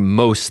for doing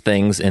most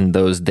things in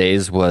those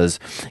days was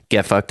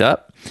get fucked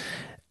up.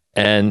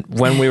 And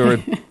when we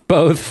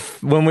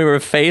were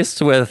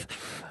faced with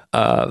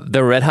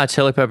the Red Hot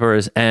Chili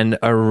Peppers and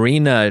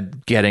arena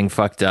getting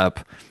fucked up,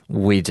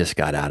 we just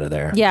got out of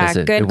there. Yeah, 'Cause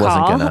it good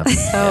wasn't call. gonna.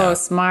 Oh,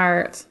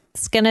 smart.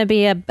 It's gonna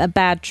be a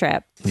bad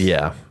trip.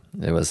 Yeah,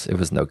 it was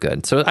no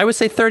good. So I would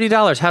say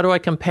 $30. How do I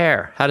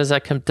compare? How does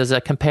that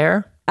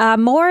compare?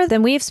 More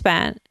than we've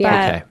spent.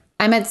 Yeah. Okay.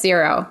 I'm at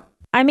 0.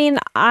 I mean,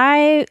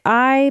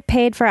 I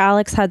paid for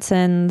Alex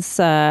Hudson's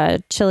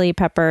chili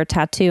pepper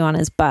tattoo on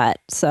his butt,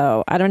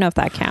 so I don't know if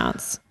that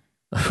counts.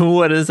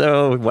 What is?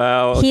 Oh,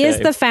 wow. He is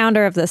okay. the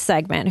founder of this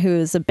segment,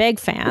 who's a big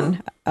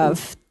fan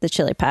of the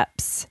Chili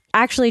Peps.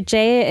 Actually,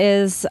 Jay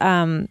is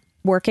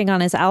working on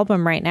his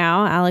album right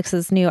now,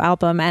 Alex's new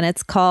album, and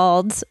it's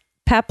called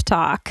Pep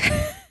Talk.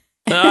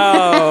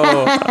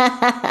 Oh,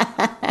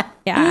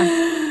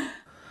 Yeah.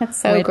 That's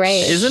so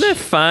great. isn't it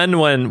fun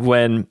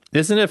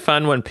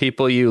when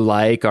people you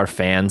like are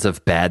fans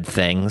of bad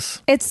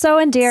things? It's so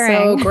endearing.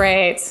 So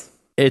great.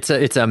 It's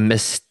a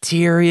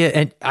mysterious,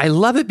 and I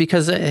love it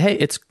because hey,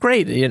 it's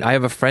great. I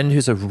have a friend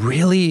who's a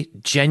really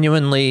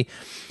genuinely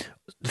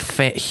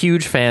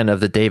huge fan of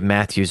the Dave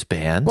Matthews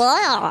Band.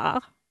 Blah.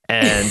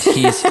 And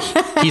he's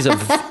an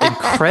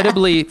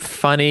incredibly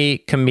funny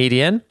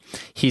comedian.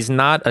 He's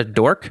not a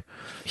dork.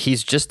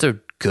 He's just a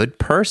good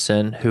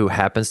person who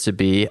happens to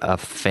be a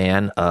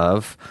fan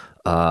of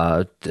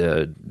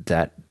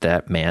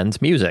that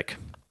man's music.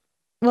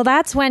 Well,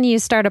 that's when you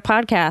start a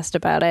podcast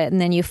about it,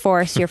 and then you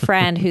force your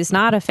friend who's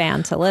not a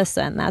fan to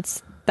listen.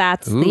 That's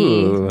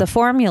Ooh. the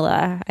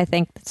formula. I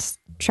think it's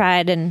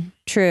tried and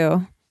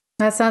true.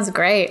 That sounds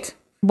great.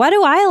 What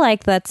do I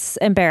like that's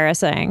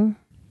embarrassing?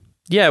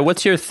 Yeah,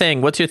 what's your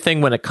thing? What's your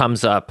thing when it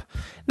comes up?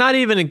 Not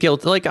even a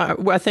guilt. Like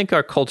I think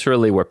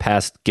culturally we're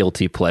past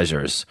guilty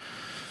pleasures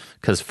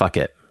because fuck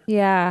it.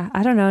 Yeah,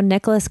 I don't know.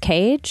 Nicolas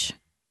Cage?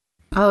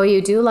 Oh, you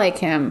do like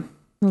him.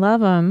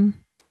 Love him.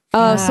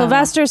 Oh,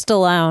 Sylvester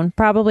Stallone.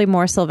 Probably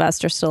more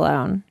Sylvester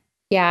Stallone.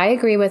 Yeah, I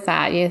agree with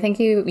that. You think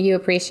you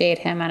appreciate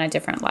him on a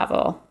different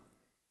level.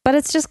 But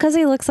it's just because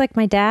he looks like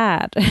my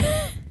dad.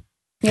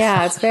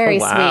 Yeah, it's very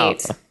Wow.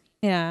 sweet.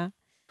 Yeah.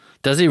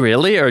 Does he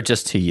really, or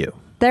just to you?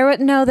 There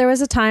was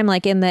a time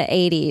like in the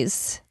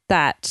 80s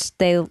that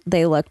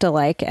they looked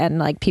alike, and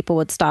like people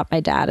would stop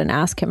my dad and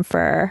ask him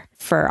for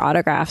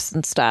autographs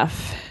and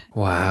stuff.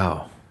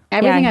 Wow.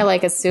 Everything Yeah. I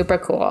like is super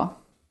cool.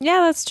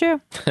 Yeah, that's true.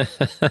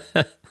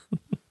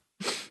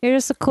 You're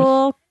just a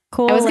cool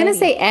I was going to lady.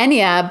 say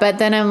Enya, but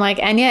then I'm like,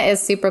 Enya is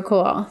super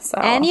cool. So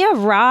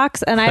Enya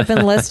rocks, and I've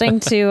been listening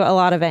to a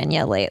lot of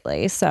Enya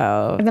lately.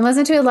 So I've been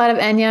listening to a lot of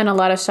Enya and a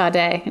lot of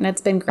Sade, and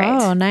it's been great.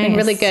 Oh, nice. It's been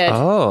really good.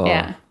 Oh.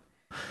 Yeah.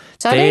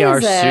 Sade They are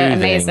is soothing.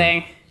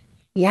 amazing.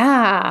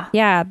 Yeah.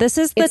 yeah, this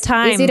is the It's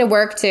time. easy to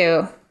work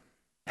to.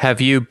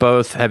 Have you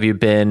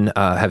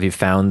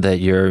found that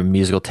your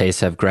musical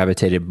tastes have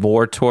gravitated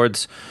more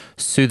towards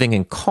soothing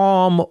and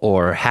calm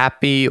or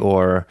happy,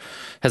 or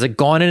has it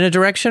gone in a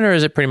direction, or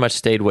has it pretty much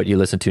stayed what you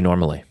listen to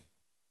normally?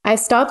 I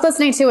stopped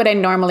listening to what I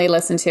normally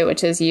listen to,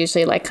 which is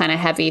usually like kind of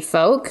heavy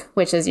folk,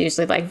 which is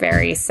usually like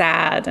very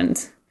sad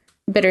and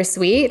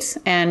bittersweet.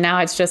 And now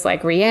it's just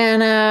like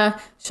Rihanna,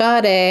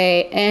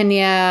 Sade,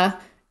 Enya,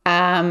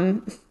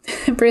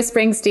 Bruce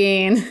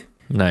Springsteen.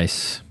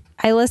 Nice.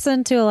 I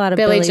listen to a lot of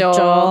Billy Billy Joel.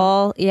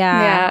 Joel.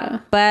 Yeah. Yeah.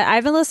 But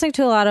I've been listening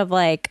to a lot of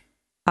like,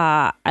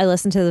 I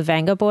listened to the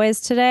Venga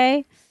Boys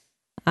today.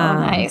 Oh,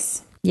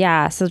 nice.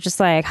 Yeah. So just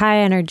like high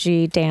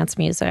energy dance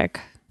music.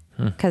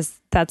 Because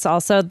that's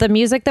also the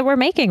music that we're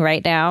making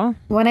right now.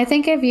 When I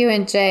think of you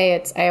and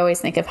Jay, I always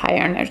think of high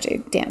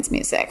energy dance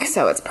music.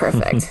 So it's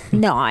perfect.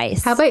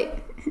 Nice. How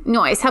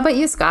about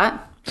you,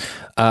 Scott?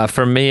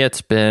 For me,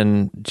 it's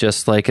been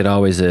just like it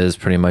always is,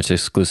 pretty much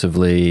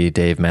exclusively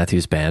Dave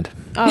Matthews Band.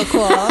 Oh,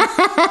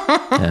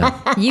 cool.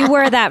 Yeah. You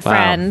were that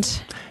friend.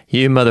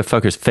 You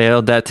motherfuckers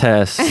failed that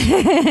test.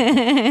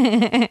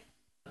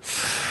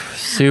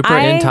 Super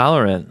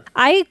intolerant.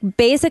 I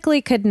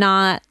basically could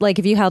not, like,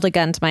 if you held a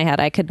gun to my head,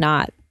 I could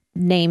not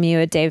name you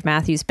a Dave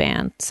Matthews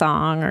Band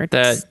song or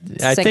That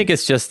I sing. think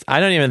it's just. I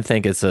don't even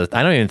think it's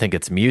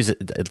music.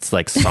 It's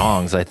like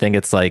songs. I think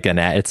it's like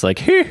it's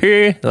like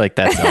like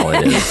that's all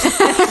it is.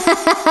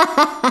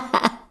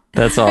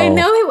 That's all.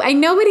 I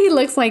know what he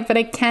looks like, but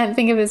I can't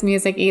think of his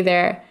music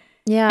either.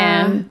 Yeah.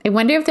 And I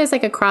wonder if there's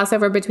like a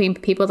crossover between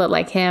people that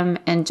like him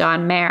and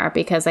John Mayer,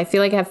 because I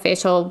feel like I have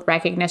facial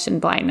recognition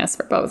blindness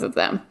for both of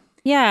them.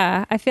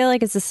 Yeah, I feel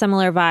like it's a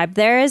similar vibe.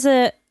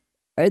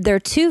 There are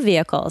two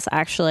vehicles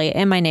actually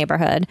in my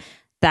neighborhood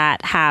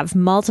that have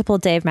multiple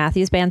Dave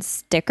Matthews Band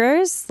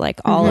stickers,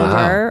 like all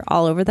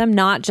over them,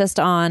 not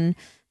just on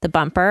the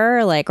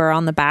bumper, like, or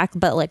on the back,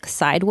 but like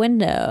side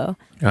window.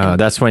 Oh,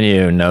 that's when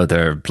you know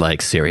they're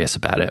like serious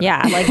about it.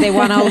 Yeah, like they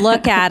want to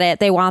look at it.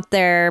 They want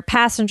their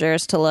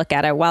passengers to look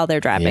at it while they're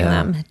driving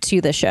them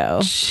to the show.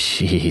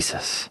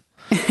 Jesus.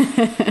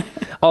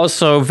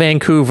 Also,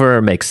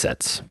 Vancouver makes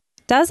sense.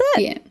 Does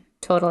it? Yeah,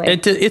 totally.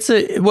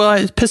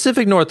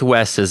 Pacific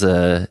Northwest is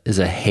a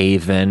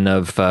haven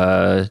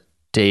of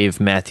Dave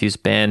Matthews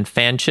Band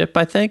fanship.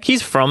 I think he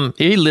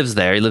lives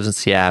there. He lives in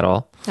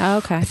Seattle. Oh,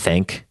 okay. I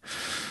think.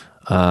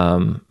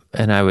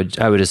 And I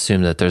would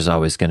assume that there's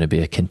always going to be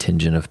a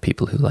contingent of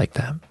people who like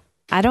that.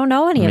 I don't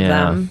know any of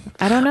them.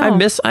 I don't know.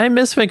 I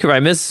miss Vancouver. I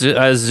miss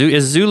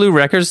is Zulu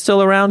Records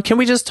still around? Can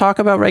we just talk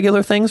about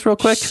regular things real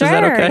quick? Sure. Is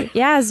that okay?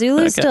 Yeah,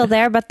 Zulu's still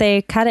there, but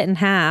they cut it in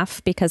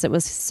half because it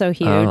was so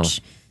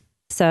huge.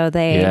 So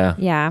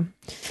yeah,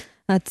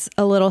 that's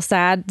a little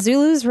sad.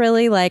 Zulu's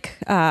really like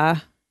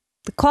the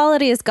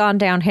quality has gone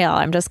downhill.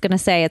 I'm just gonna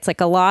say it's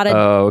like a lot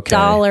of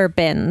dollar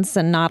bins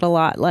and not a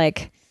lot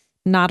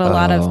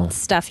of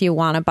stuff you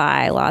want to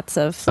buy. Lots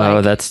of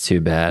that's too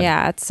bad.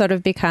 Yeah, it's sort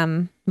of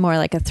become more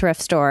like a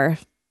thrift store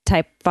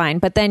type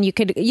find. But then you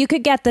could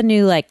get the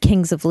new like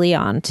Kings of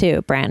Leon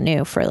too, brand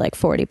new for like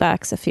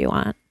 $40 if you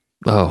want.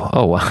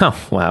 Oh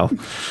wow.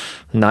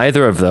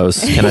 Neither of those.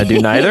 Can I do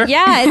neither?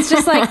 Yeah, it's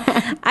just like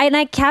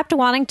I kept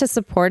wanting to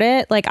support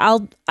it. Like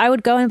I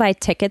would go and buy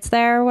tickets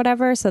there or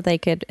whatever, so they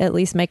could at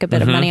least make a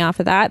bit of money off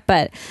of that.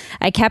 But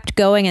I kept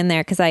going in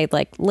there because I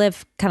like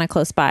live kind of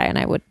close by, and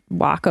I would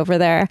walk over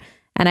there.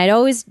 And I'd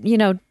always,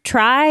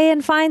 try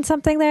and find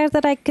something there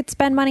that I could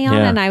spend money on.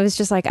 Yeah. And I was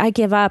just like, I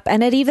give up.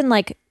 And it even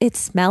it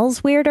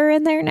smells weirder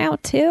in there now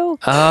too.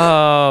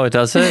 Oh,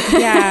 does it?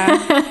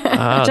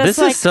 Yeah. This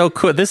is so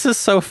cool. This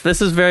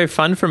is very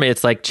fun for me.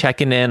 It's like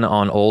checking in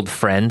on old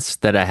friends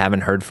that I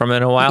haven't heard from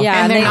in a while.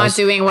 Yeah, and they're not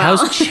doing well.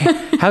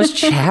 How's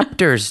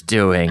Chapters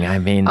doing? I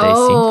mean, they seem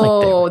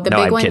like the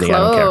big one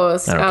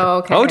closed. I don't care. Oh,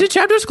 okay. Oh, did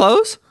Chapters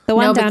close? The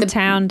one No, but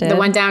downtown did. The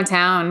one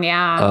downtown,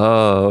 yeah.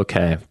 Oh,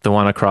 okay. The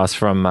one across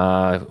from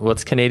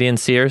what's Canadian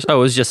Sears? Oh, it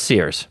was just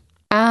Sears.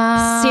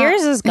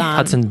 Sears is gone.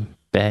 Hudson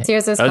Bay.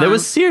 Sears is there gone.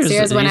 was Sears.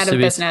 Sears It went used out to of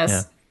be- business.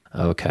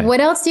 Yeah. Okay. What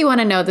else do you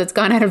want to know that's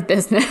gone out of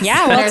business?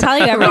 Yeah, we'll tell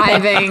you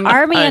everything. Thriving.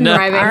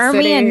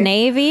 Army City. and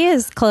Navy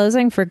is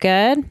closing for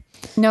good.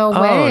 No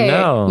Oh way.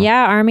 no.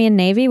 Yeah, Army and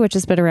Navy, which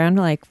has been around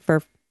like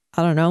for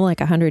I don't know, like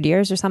 100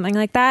 years or something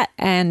like that.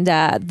 And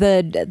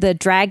the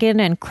Dragon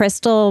and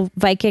Crystal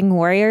Viking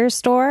Warrior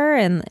store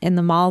in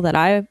the mall that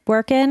I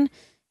work in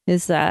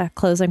is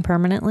closing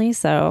permanently.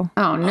 So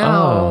Oh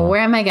no. Where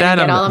am I going to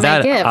get all of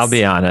my gifts? I'll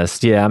be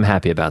honest. Yeah, I'm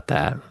happy about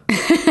that.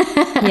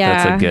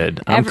 yeah, That's a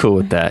good. I'm cool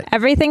with that.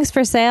 Everything's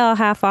for sale,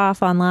 half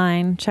off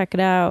online. Check it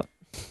out.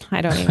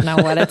 I don't even know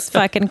what it's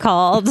fucking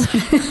called.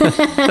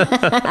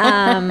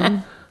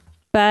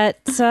 But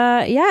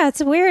yeah,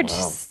 it's weird.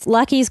 Wow.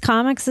 Lucky's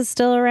Comics is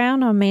still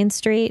around on Main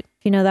Street.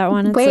 If you know that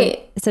one.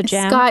 It's a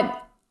gem.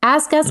 Scott,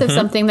 ask us if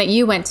something that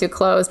you went to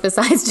closed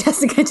besides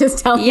Jessica just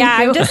telling you.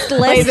 I'm just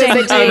places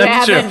listing. that you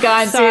that's haven't true.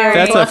 gone Sorry.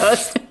 to.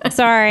 That's Closed.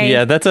 Sorry.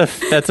 Yeah, that's a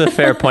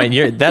fair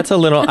point. That's a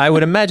little. I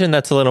would imagine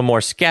that's a little more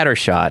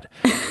scattershot.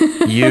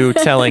 You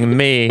telling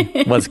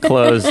me what's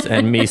closed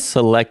and me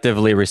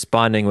selectively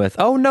responding with,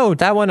 "Oh no,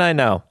 that one I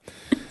know."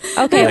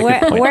 Okay, Yeah,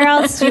 good point. where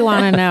else do you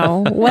want to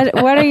know? What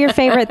are your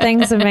favorite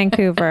things in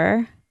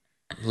Vancouver?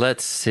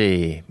 Let's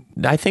see.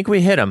 I think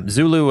we hit them.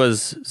 Zulu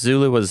was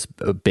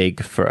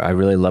big for. I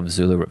really love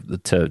Zulu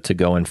to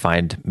go and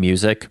find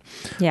music.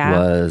 Yeah.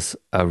 Was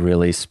a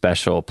really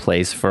special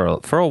place for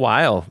a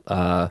while.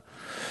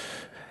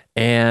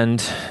 And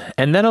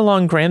then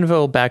along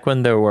Granville, back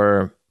when there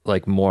were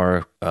like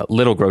more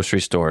little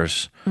grocery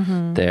stores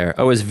there.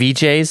 Oh, is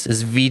VJ's?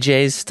 Is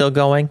VJ's still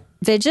going?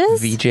 Vidges?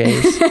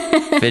 VJ's?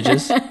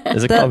 Vidges?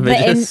 Is it called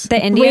Vidges?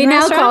 The Indian We now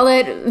restaurant? call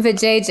it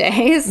Vijay's.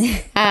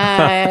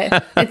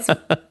 It's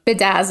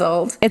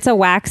bedazzled. It's a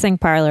waxing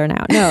parlor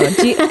now. No,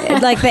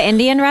 like the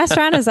Indian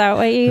restaurant? Is that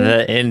what you?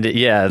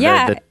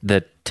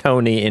 The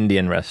Tony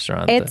Indian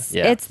restaurant.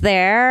 It's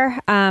there,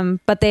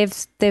 but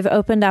they've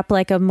opened up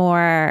like a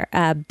more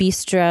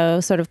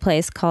bistro sort of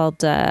place called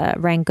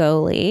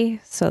Rangoli.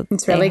 So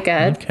It's really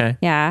good. Okay.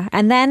 Yeah,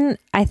 and then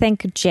I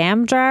think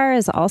Jam Jar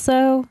is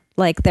also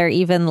like they're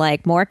even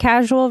like more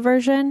casual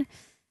version.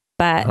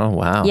 But Oh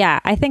wow. yeah,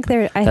 I think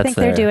they're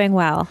doing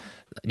well.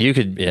 You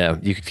could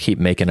keep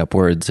making up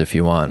words if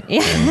you want.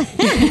 Yeah.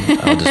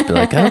 I'll just be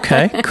like,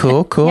 okay,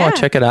 cool. Yeah. I'll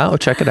check it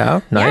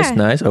out. Nice.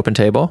 Yeah. Open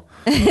table.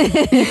 Wait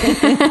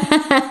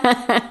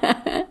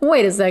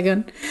a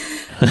second.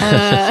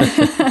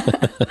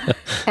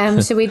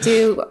 Should we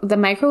do the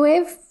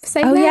microwave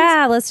segment? Oh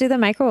yeah, let's do the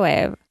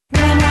microwave.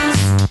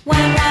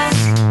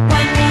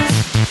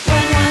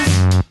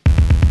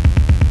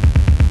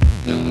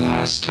 The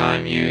last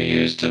time you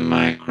used a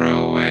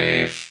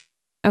microwave.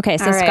 Okay,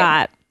 so All right.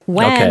 Scott,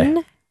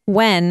 when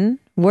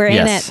we're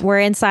in it, we're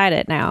inside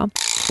it now.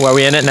 Well, are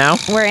we in it now?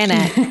 We're in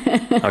it.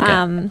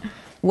 Okay.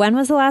 When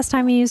was the last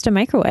time you used a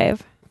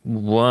microwave?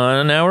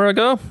 1 hour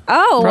ago.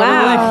 Oh,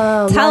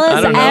 wow. Tell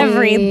us don't know.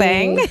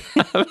 everything.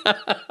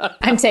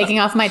 I'm taking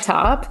off my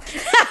top.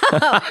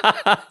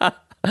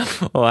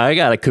 Oh, I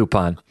got a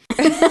coupon.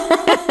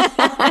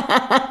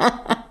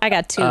 I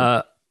got two.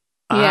 Yeah.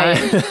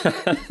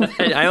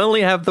 I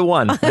only have the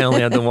one.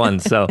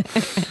 So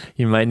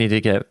you might need to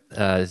get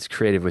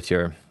creative with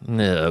your.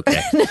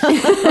 Okay.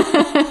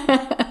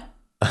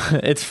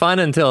 It's fun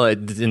until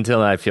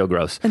I feel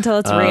gross. Until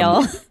it's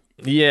real.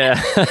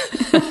 Yeah.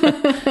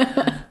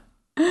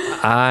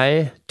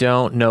 I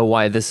don't know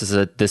why this is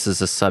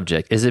a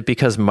subject. Is it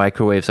because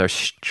microwaves are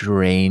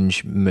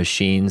strange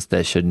machines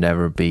that should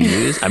never be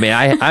used? I mean,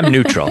 I'm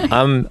neutral.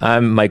 I'm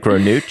micro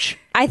nooch.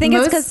 I think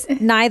it's because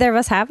neither of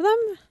us have them.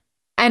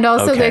 And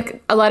also, Okay.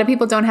 like, a lot of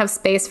people don't have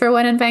space for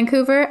one in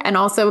Vancouver, and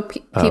also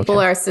people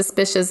are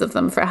suspicious of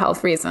them for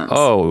health reasons.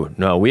 Oh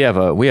no, we have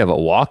a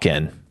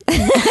walk-in. We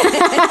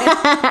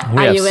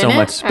have you in so it?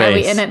 much space. Are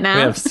we in it now?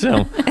 We have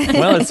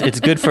well, it's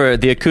good for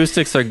the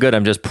acoustics are good.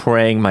 I'm just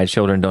praying my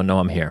children don't know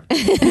I'm here.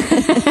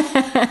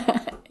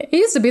 It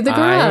used to be the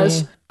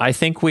garage. I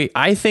think we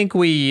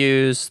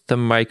use the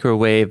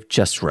microwave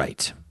just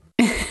right.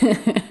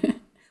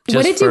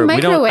 What did you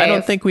microwave? I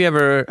don't think we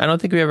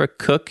ever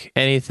cook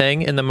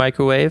anything in the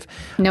microwave.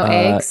 No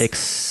eggs?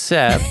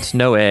 Except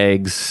no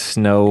eggs,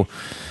 no.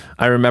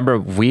 I remember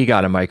we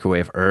got a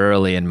microwave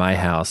early in my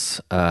house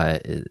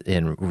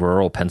in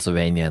rural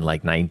Pennsylvania in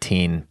like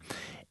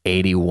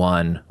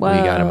 1981. Whoa. We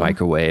got a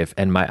microwave,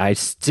 and I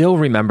still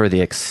remember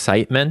the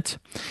excitement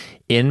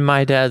in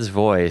my dad's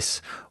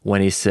voice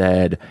when he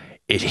said,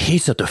 "It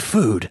heats up the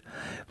food.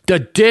 The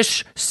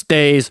dish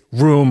stays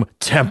room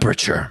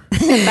temperature."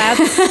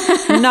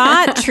 That's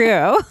not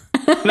true.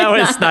 No,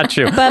 it's not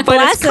true. But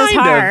bless it's his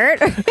heart.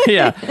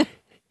 Yeah.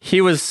 He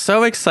was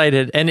so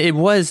excited, and it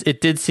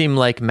did seem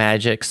like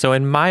magic. So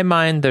in my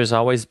mind, there's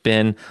always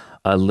been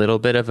a little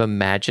bit of a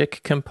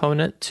magic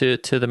component to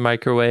the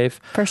microwave.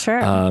 For sure.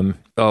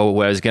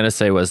 What I was going to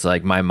say was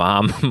like my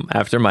mom,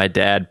 after my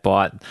dad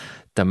bought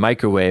the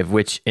microwave,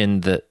 which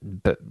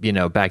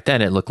back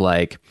then it looked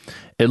like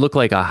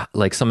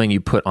something you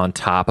put on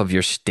top of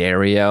your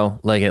stereo.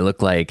 Like it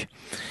looked like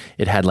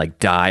it had like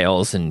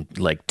dials and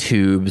like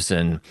tubes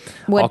and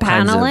Wood all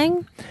kinds of-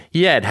 paneling?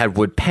 Yeah, it had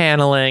wood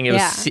paneling. It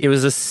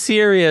was a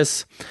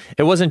serious.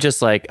 It wasn't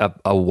just like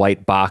a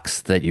white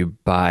box that you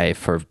buy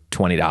for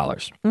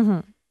 $20.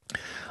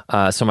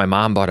 Mm-hmm. So my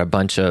mom bought a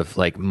bunch of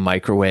like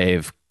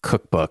microwave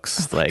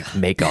cookbooks, like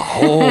make a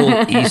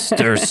whole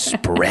Easter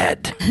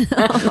spread.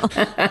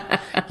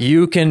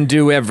 You can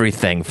do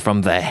everything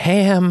from the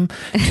ham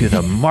to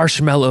the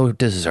marshmallow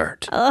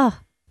dessert.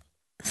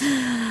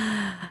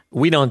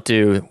 We don't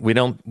do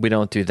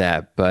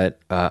that, but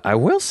I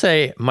will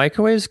say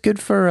microwave's good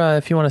for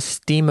if you want to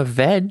steam a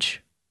veg.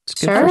 It's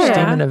good for Sure.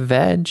 steaming a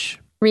veg.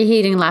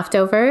 Reheating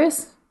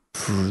leftovers.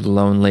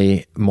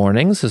 Lonely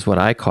mornings is what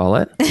I call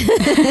it.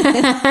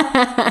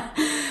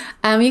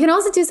 You can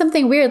also do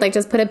something weird, like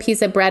just put a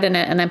piece of bread in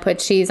it and then put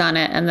cheese on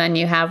it, and then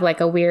you have like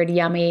a weird,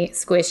 yummy,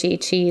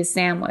 squishy cheese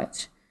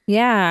sandwich.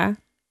 Yeah.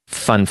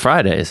 Fun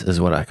Fridays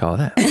is what I call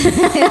that.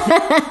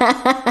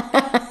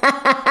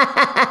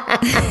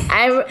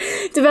 I'm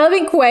developing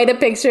developing quite a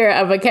picture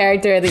of a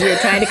character that you're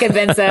trying to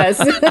convince us,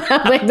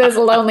 like this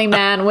lonely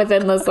man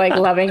within this like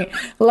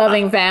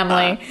loving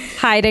family,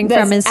 Hiding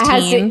from his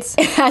teens.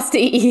 Has to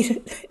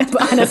eat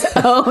on his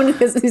own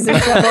because he's in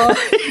trouble.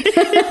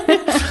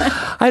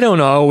 I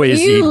don't always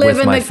eat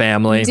with my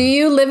family. Do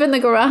you live in the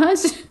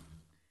garage?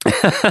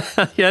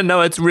 Yeah,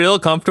 no, it's real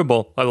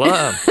comfortable. I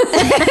love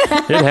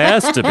it.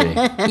 Has to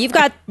be. You've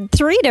got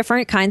 3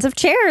 different kinds of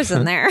chairs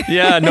in there.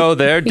 Yeah, no,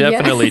 they're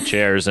definitely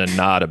chairs and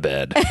not a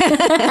bed.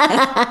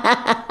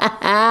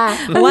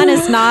 One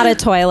is not a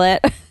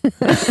toilet.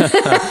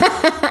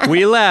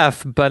 We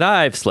laugh, but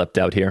I've slept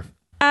out here.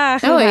 Who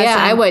Yeah,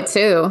 hasn't? I would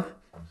too.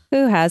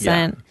 Who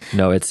hasn't?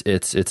 No, it's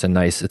a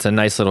nice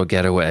little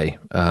getaway.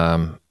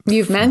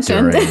 You've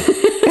mentioned.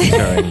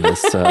 During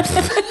this,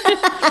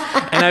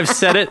 and I've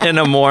said it in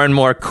a more and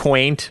more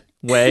quaint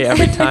way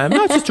every time.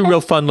 No, it's just a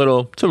real fun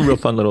little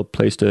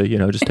place to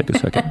just take a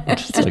second,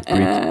 just like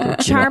breathe.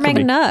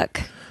 Charming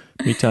nook.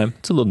 Me time.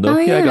 It's a little nook. Oh,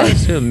 Yeah, I yeah. got it.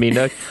 It's a me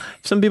nook.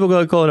 Some people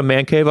call it a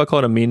man cave. I call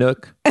it a me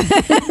nook. This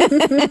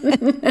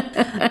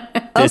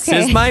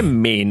Okay. is my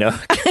me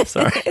nook.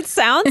 Sorry. It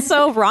sounds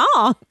so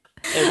wrong.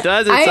 It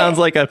does. It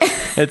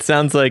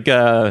sounds like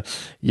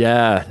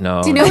yeah,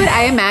 no. Do you know what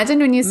I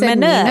imagined when you said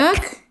Minook.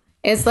 Minook?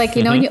 It's like,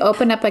 when you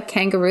open up a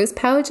kangaroo's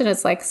pouch and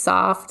it's like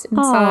soft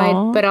inside,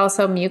 Aw. but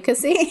also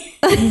mucusy.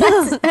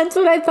 That's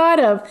what I thought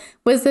of.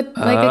 Was it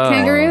like a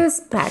kangaroo's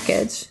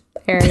package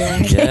area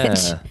Yeah.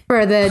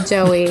 for the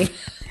Joey?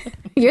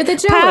 You're the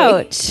Joey.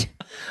 Pouch.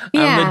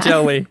 I'm the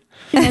Joey.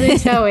 You're the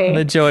Joey.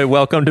 The Joey.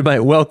 Welcome to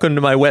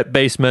my wet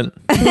basement.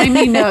 My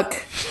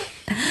Minook.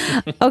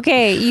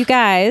 Okay, you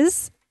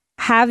guys,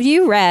 have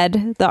you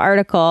read the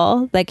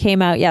article that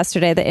came out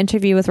yesterday, the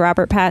interview with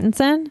Robert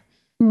Pattinson?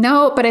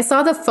 No, but I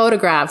saw the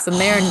photographs and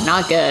they're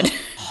not good.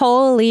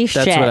 Holy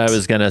shit. That's what I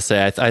was gonna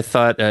say. I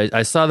thought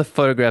I saw the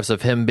photographs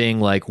of him being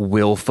like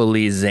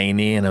willfully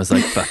zany, and I was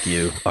like, "Fuck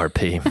you,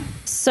 RP."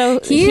 So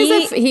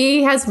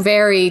He has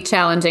very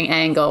challenging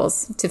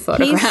angles to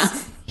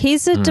photograph.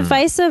 he's a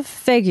divisive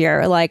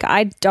figure. Like,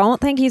 I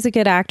don't think he's a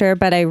good actor,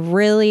 but I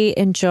really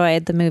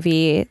enjoyed the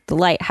movie The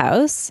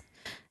Lighthouse.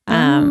 I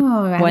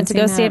haven't Went to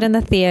go seen see it that. in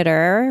the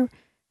theater.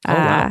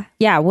 wow.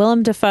 Yeah,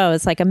 Willem Dafoe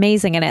is like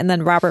amazing in it, and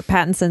then Robert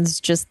Pattinson's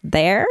just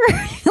there.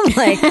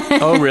 Like,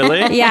 Oh,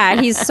 really?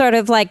 yeah, he's sort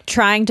of like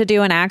trying to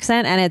do an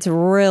accent, and it's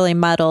really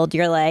muddled.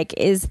 You're like,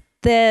 is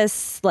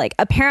this like?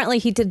 Apparently,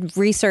 he did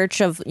research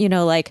of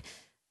like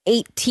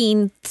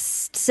 18th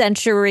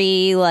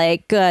century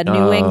like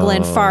New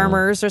England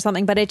farmers or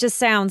something, but it just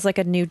sounds like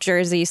a New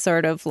Jersey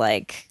sort of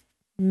like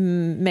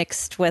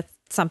mixed with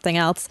something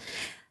else.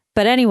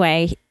 But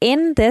anyway,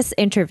 in this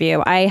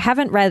interview, I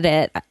haven't read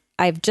it.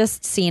 I've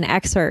just seen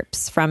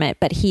excerpts from it,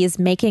 but he is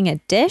making a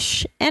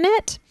dish in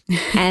it.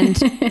 And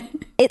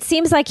it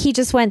seems like he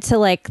just went to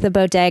like the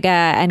bodega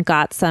and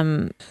got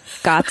some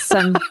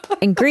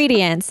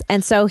ingredients.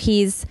 And so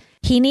he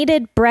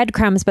needed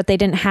breadcrumbs, but they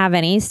didn't have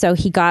any. So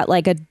he got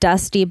like a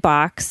dusty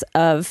box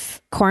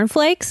of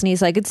cornflakes, and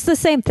he's like, it's the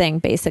same thing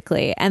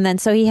basically. And then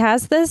so he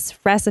has this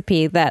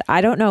recipe that I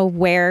don't know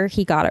where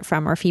he got it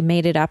from or if he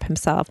made it up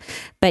himself,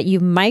 but you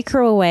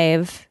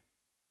microwave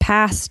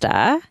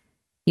pasta.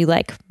 You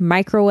like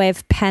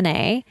microwave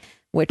penne,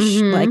 which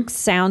like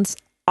sounds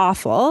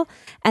awful.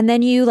 And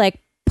then you like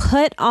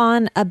put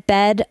on a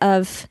bed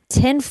of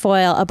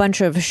tinfoil a bunch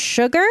of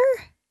sugar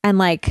and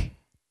like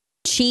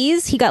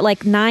cheese. He got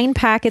like 9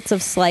 packets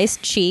of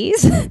sliced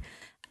cheese.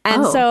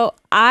 And so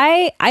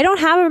I don't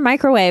have a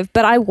microwave,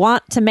 but I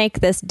want to make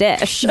this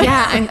dish.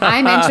 Yeah,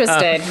 I'm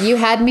interested. You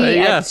had me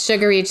at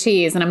sugary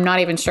cheese, and I'm not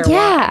even sure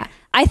Yeah.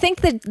 I think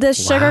that the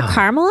sugar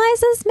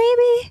caramelizes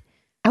maybe.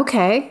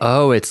 Okay.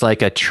 Oh, it's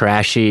like a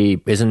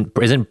trashy. Isn't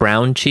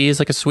brown cheese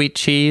like a sweet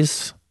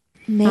cheese?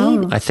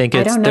 Maybe. I think I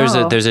it's don't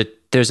know.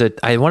 there's a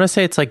I want to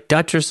say it's like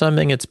Dutch or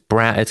something. It's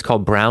brown. It's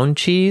called brown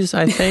cheese,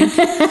 I think.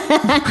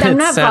 I'm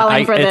not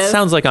falling for It this.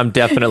 sounds like I'm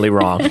definitely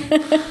wrong.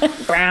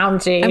 Brown I'm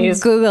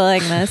cheese.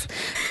 Googling this.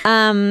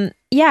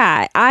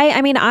 Yeah,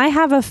 I mean, I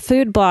have a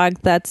food blog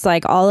that's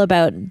like all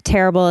about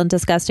terrible and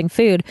disgusting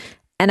food.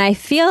 And I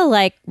feel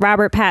like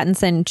Robert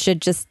Pattinson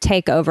should just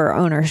take over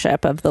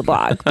ownership of the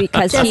blog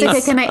because Jessica,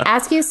 he's... can I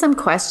ask you some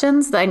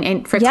questions for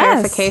Yes.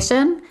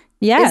 clarification?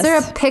 Yes. Is there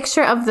a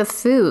picture of the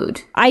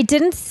food? I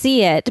didn't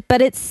see it,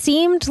 but it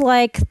seemed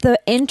like the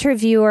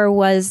interviewer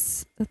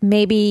was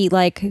maybe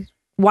like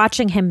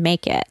watching him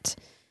make it.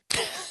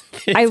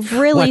 I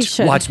really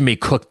should. Watch me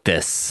cook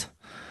this.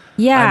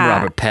 Yeah. I'm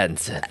Robert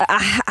Pattinson.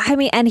 I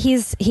mean, and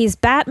he's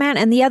Batman,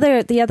 and the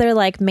other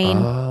like main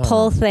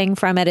pull thing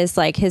from it is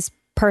like his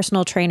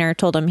personal trainer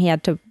told him he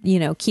had to,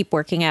 keep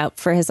working out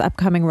for his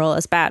upcoming role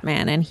as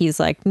Batman, and he's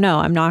like, no,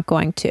 I'm not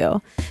going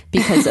to,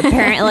 because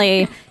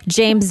apparently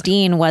James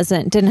Dean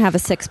didn't have a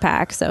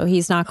 6-pack, so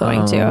he's not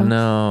going to.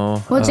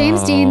 No. Well,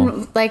 James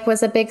Dean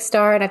was a big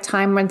star at a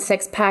time when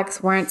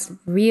 6-packs weren't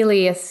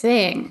really a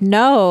thing.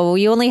 No,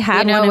 you only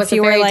had one With if a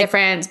you were very like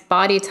different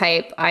body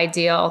type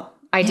ideal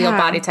Yeah.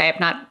 body type,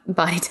 not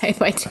body type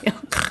ideal.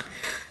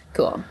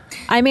 Cool.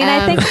 I mean,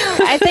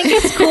 I think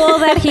it's cool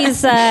that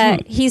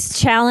he's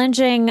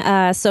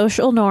challenging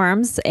social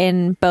norms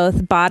in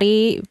both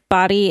body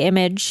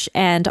image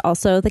and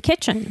also the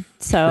kitchen.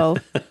 So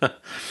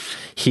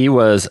he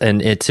was,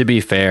 and to be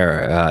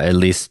fair, at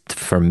least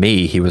for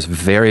me, he was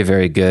very,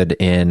 very good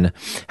in.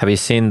 Have you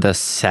seen the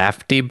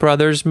Safdie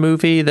brothers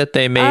movie that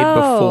they made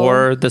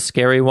before the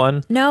scary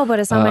one? No, but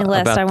it's on my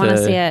list. I want to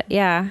see it.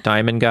 Yeah,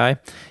 Diamond guy.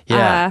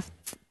 Yeah.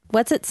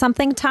 What's it?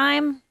 Something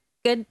time?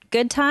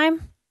 Good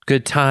time?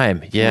 Good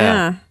time.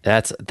 Yeah.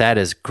 That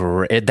is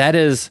great. That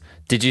is.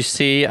 Did you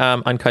see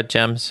Uncut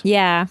Gems?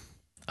 Yeah.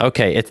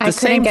 Okay, it's the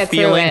same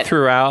feeling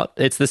throughout.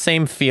 It's the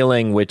same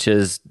feeling, which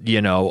is,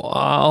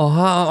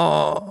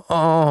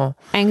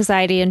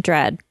 anxiety and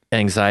dread.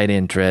 Anxiety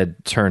and dread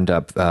turned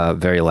up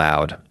very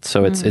loud.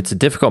 So it's a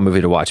difficult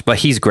movie to watch, but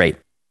he's great.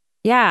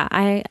 Yeah,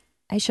 I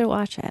should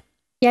watch it.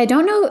 Yeah, I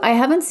don't know. I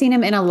haven't seen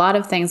him in a lot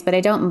of things, but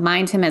I don't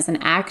mind him as an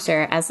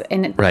actor.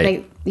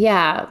 Right.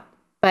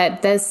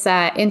 But this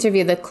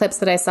interview, the clips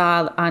that I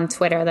saw on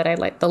Twitter, that I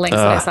like, the links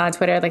that I saw on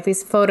Twitter, like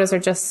these photos are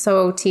just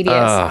so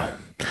tedious.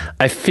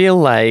 I feel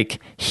like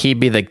he'd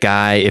be the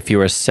guy if you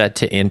were set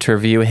to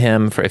interview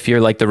him. If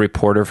you're like the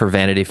reporter for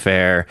Vanity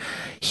Fair,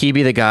 he'd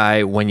be the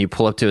guy when you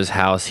pull up to his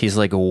house. He's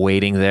like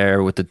waiting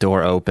there with the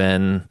door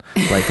open,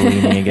 like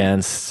leaning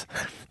against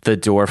the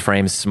door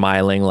frame,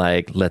 smiling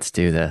like, "Let's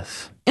do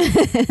this." All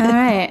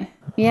right.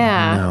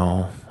 Yeah.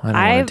 No, I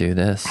don't want to do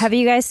this. Have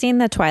you guys seen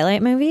the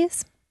Twilight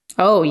movies?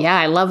 Oh, yeah.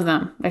 I love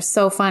them. They're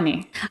so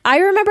funny. I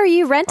remember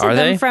you rented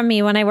them from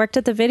me when I worked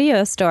at the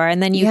video store,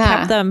 and then you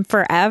kept them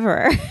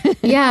forever.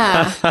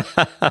 Yeah.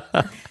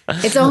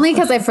 It's only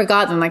because I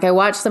forgot them. Like, I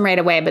watched them right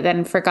away, but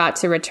then forgot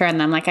to return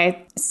them. Like,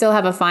 I still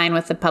have a fine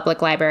with the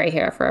public library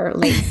here for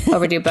late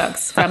overdue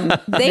books from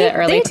the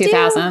early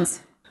 2000s.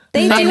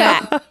 They do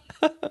that.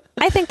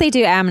 I think they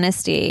do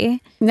amnesty.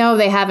 No,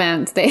 they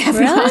haven't. They have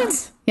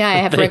not. Yeah, I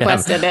have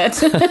requested it.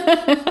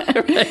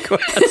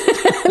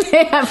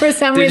 They have, for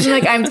some reason,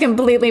 like, I'm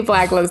completely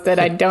blacklisted.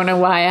 I don't know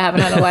why I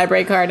haven't had a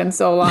library card in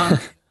so long.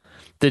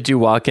 Did you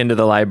walk into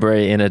the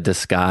library in a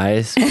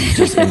disguise,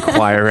 just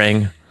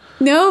inquiring?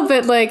 No,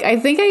 but like, I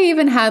think I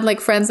even had like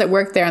friends that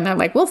worked there and they're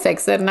like, we'll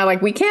fix it. And I'm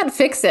like, we can't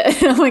fix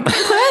it. And I'm like,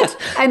 what?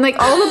 And like,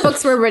 all the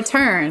books were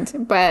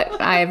returned, but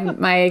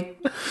my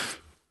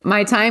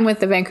time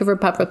with the Vancouver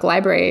Public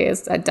Library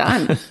is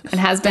done and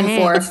has been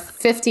for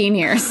 15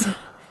 years.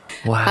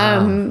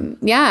 Wow.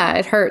 Yeah,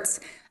 it hurts.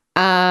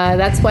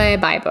 That's why I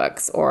buy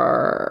books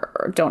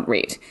or don't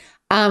read.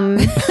 Should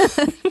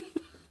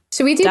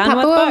we do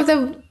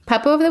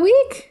Puppo of the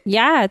Week?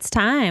 Yeah, it's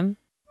time.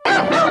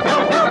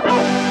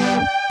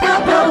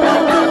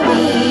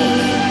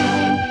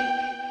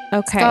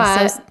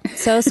 Okay,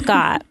 so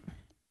Scott,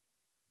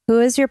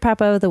 who is your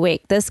Puppo of the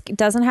Week? This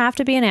doesn't have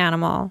to be an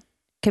animal.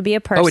 Could be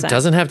a person. Oh, it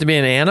doesn't have to be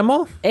an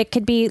animal? It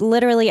could be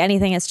literally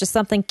anything. It's just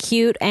something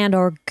cute and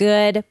or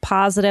good,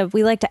 positive.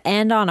 We like to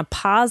end on a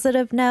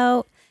positive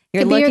note.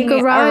 You're looking your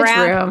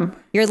garage room.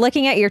 You're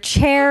looking at your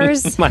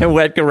chairs. My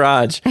wet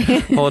garage.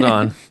 Hold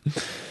on.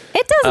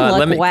 It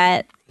doesn't look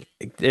wet.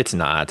 It's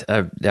not.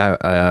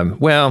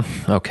 Well,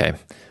 okay.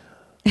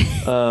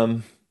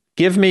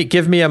 Give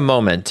me a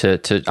moment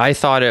to. I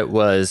thought it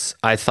was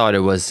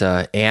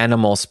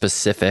animal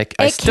specific.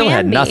 I still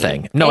had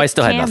nothing. No, I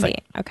still had nothing.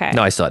 Okay.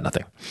 No, I still had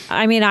nothing.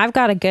 I mean, I've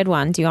got a good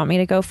one. Do you want me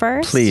to go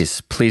first?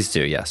 Please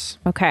do. Yes.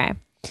 Okay.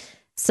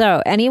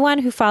 So anyone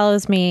who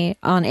follows me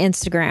on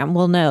Instagram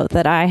will know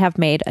that I have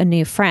made a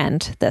new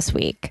friend this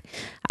week.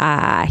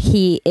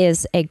 He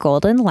is a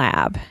golden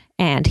lab,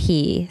 and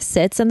he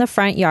sits in the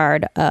front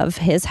yard of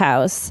his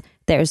house.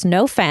 There's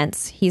no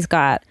fence. He's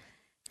got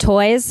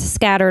toys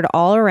scattered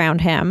all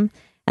around him.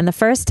 And the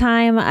first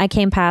time I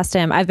came past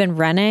him, I've been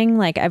running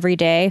like every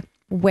day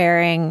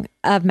wearing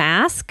a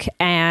mask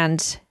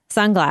and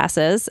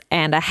sunglasses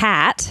and a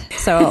hat.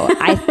 So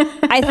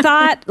I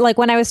thought, like,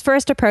 when I was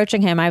first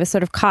approaching him, I was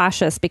sort of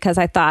cautious because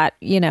I thought,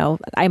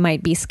 I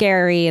might be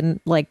scary and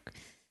like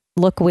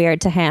look weird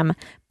to him.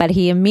 But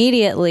he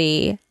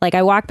immediately, like,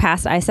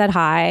 I said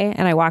hi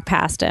and I walked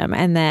past him,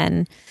 and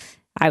then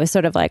I was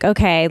sort of like,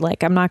 okay,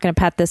 like, I'm not going to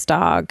pet this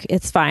dog.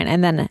 It's fine.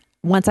 And then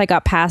once I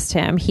got past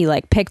him, he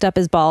like picked up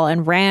his ball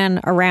and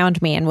ran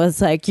around me and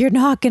was like, "You're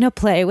not going to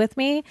play with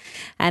me."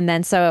 And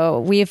then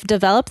so we've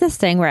developed this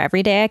thing where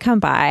every day I come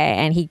by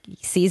and he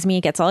sees me,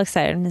 gets all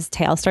excited, and his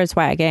tail starts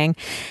wagging,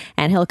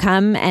 and he'll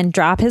come and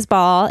drop his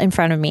ball in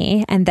front of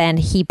me. And then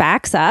he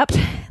backs up,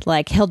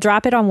 like he'll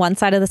drop it on one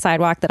side of the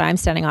sidewalk that I'm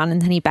standing on.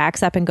 And then he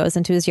backs up and goes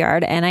into his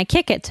yard, and I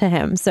kick it to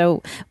him.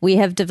 So we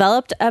have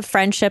developed a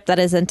friendship that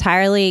is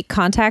entirely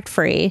contact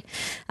free.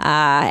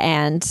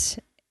 And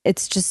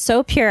it's just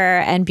so pure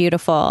and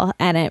beautiful.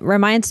 And it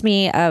reminds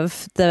me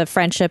of the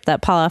friendship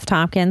that Paul F.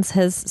 Tompkins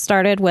has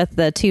started with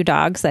the two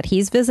dogs that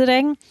he's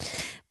visiting.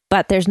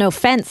 but there's no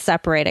fence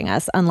separating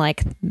us,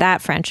 unlike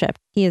that friendship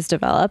he has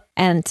developed.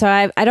 And so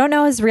I don't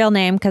know his real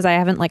name because I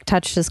haven't like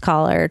touched his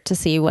collar to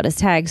see what his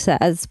tag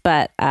says,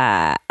 but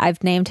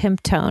I've named him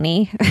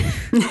Tony.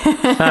 And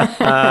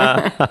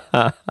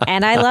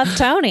I love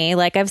Tony.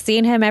 Like I've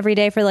seen him every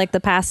day for like the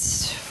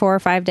past 4 or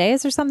 5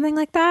 days or something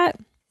like that.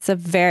 It's a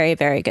very,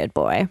 very good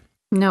boy.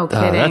 No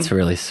kidding. Oh, that's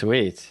really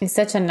sweet. He's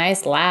such a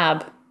nice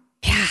lab.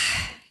 Yeah.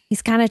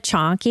 He's kind of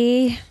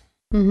chonky.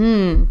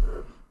 Mm-hmm.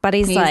 But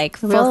he's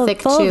like a real full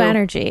thick of chew.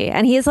 energy.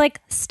 And he's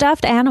like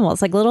stuffed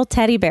animals, like little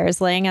teddy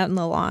bears laying out in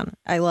the lawn.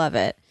 I love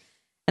it.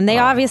 And they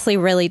obviously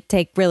really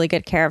take really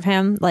good care of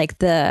him. Like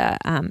the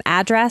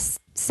address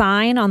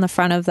sign on the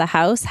front of the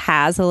house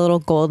has a little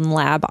golden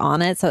lab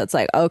on it. So it's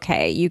like,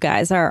 okay, you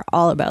guys are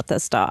all about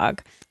this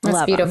dog. That's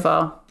Love him.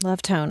 beautiful.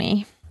 Love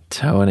Tony.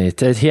 Tony,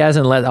 he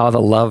hasn't let all the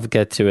love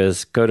go to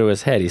his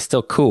head. He's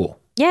still cool.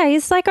 Yeah,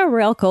 he's like a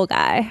real cool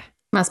guy.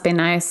 Must be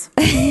nice.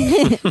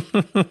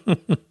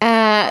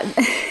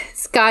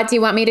 Scott, do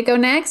you want me to go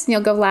next and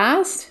you'll go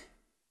last?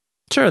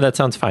 Sure, that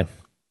sounds fine.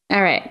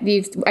 All right.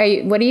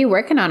 What are you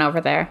working on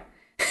over there?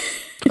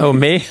 Oh,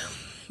 me?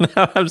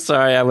 No, I'm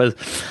sorry. I was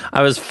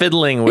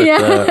fiddling with.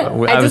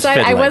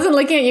 I wasn't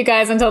looking at you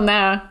guys until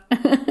now.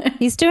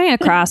 He's doing a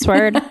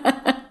crossword.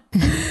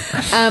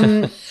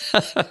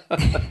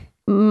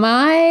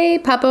 My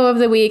puppo of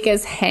the week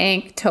is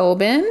Hank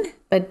Tobin,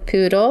 a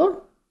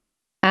poodle.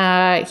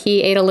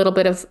 He ate a little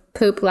bit of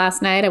poop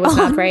last night. I was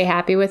not very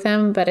happy with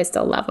him, but I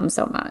still love him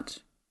so much.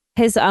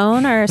 His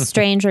own or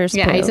strangers?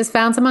 Yeah, I just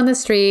found some on the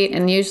street,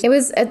 and usually it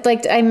was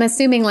like, I'm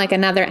assuming like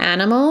another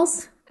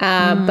animal's,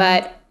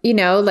 but you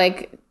know,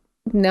 like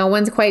no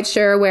one's quite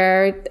sure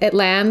where it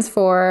lands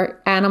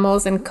for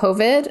animals and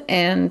COVID,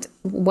 and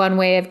one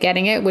way of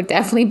getting it would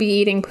definitely be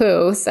eating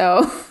poo.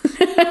 So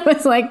I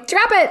was like,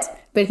 drop it,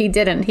 but he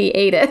didn't. He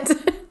ate it.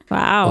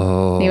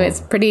 Wow. He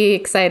was pretty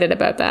excited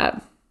about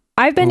that.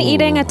 I've been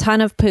eating a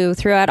ton of poo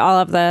throughout all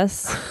of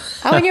this.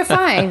 Oh, and you're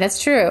fine.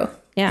 That's true.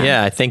 Yeah.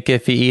 Yeah, I think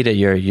if you eat it,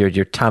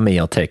 your tummy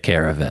will take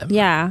care of it.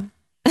 Yeah.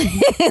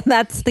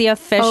 That's the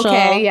official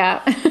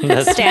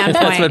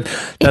standpoint.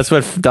 That's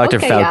what Dr.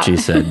 Okay, Fauci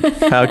said.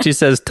 Fauci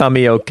says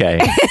tummy okay.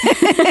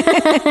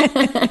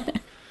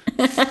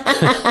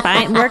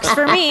 Fine, works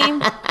for me.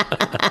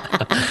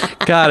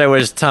 God, I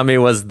wish tummy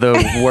was the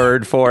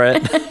word for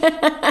it.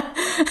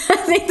 I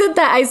think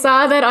that I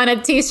saw that on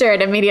a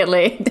t-shirt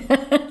immediately.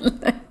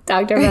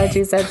 Dr.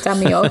 Fauci said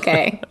tummy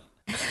okay.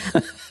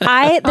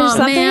 There's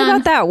something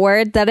about that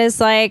word that is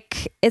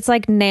like, it's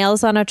like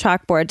nails on a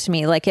chalkboard to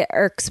me. Like it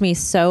irks me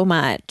so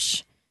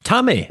much.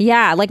 Tummy.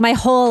 Yeah, like my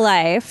whole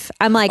life,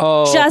 I'm like,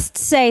 just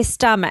say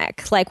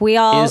stomach. Like we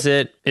all. Is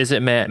it?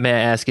 May I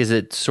ask? Is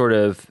it sort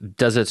of?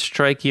 Does it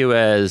strike you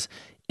as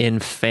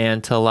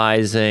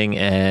infantilizing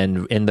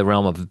and in the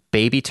realm of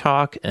baby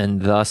talk,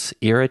 and thus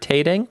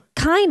irritating?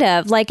 Kind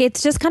of. Like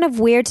it's just kind of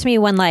weird to me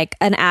when like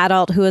an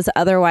adult who is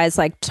otherwise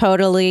like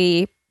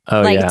totally.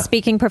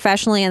 Speaking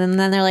professionally, and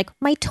then they're like,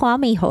 my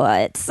tummy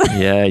hurts.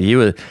 Yeah,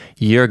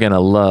 you're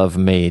gonna love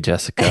me,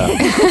 Jessica.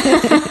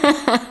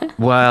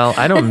 Well,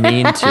 I don't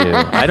mean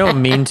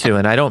to,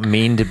 and I don't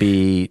mean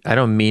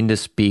to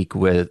speak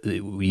with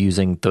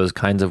using those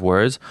kinds of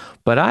words,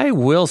 but I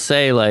will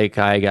say like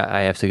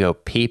I have to go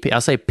pee pee. I'll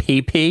say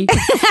pee pee.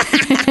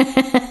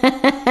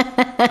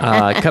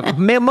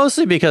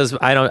 Mostly because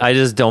I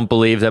just don't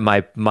believe that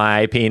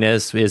my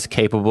penis is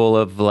capable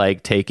of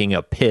like taking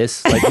a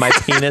piss. Like my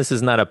penis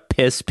is not a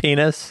piss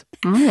penis.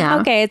 Oh, yeah.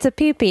 Okay, it's a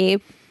pee pee.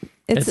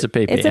 It's a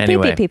pee pee. It's a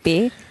anyway. pee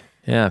pee.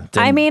 Yeah.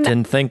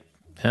 Didn't think.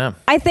 Yeah.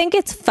 I think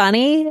it's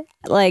funny,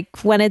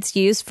 like when it's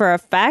used for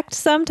effect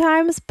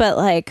sometimes, but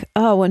like,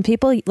 when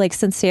people like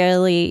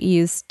sincerely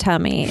use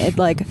tummy, it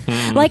like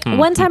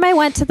one time I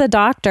went to the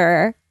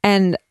doctor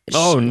and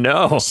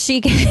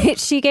she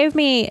gave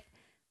me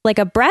like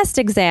a breast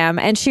exam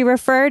and she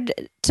referred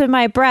to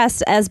my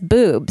breast as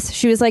boobs.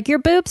 She was like, your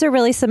boobs are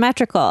really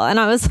symmetrical. And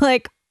I was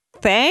like,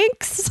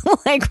 thanks.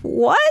 Like,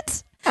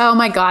 what? Oh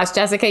my gosh,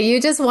 Jessica, you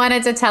just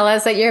wanted to tell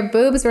us that your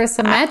boobs were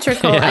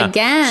symmetrical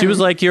again. She was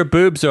like, your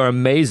boobs are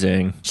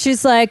amazing.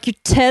 She's like, your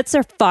tits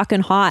are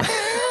fucking hot.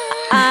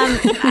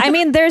 I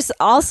mean, there's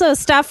also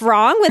stuff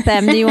wrong with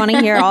them. Do you want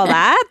to hear all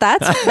that?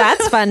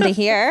 That's fun to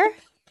hear.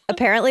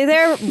 Apparently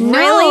they're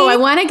I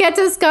want to get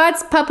to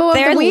Scott's puppo of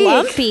the week.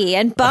 They're lumpy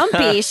and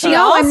bumpy. She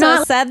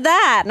also said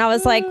that. And I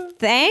was like,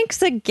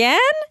 thanks again?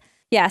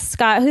 Yes,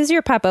 Scott, who's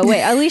your puppo?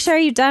 Wait, Alicia, are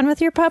you done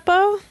with your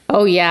puppo?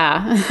 Oh,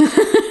 yeah.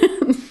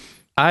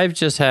 I've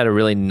just had a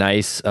really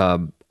nice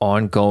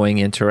ongoing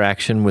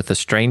interaction with a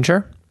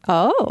stranger.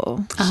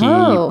 Oh.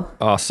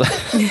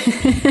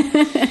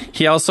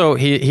 He also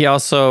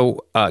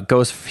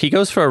goes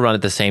for a run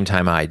at the same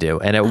time I do.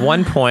 And at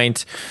one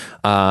point,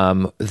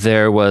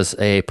 there was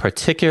a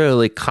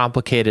particularly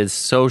complicated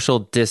social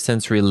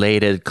distance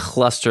related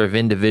cluster of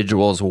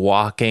individuals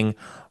walking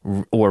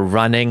or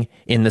running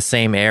in the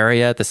same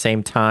area at the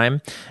same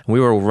time. We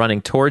were running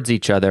towards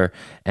each other,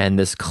 and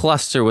this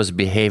cluster was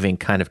behaving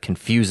kind of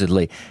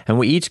confusedly. And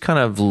we each kind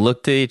of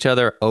looked at each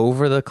other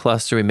over the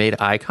cluster. We made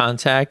eye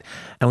contact,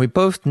 and we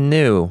both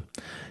knew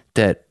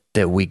that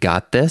we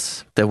got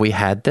this, that we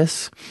had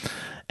this,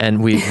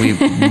 and we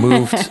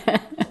moved.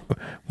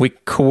 We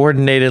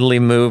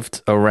coordinatedly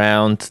moved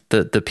around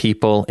the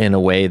people in a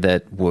way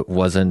that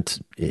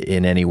wasn't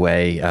in any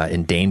way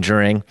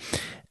endangering,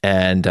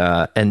 and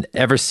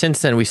ever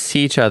since then we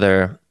see each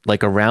other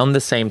like around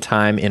the same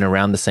time in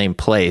around the same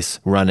place,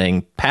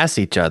 running past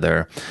each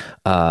other,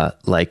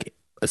 like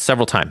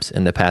several times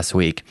in the past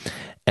week,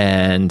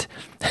 and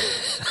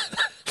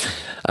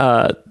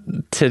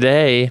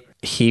today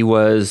he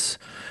was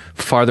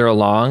farther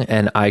along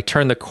and I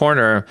turned the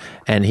corner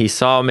and he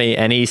saw me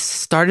and he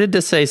started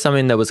to say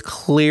something that was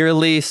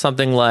clearly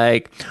something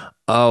like,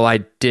 "Oh, I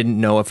didn't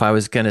know if I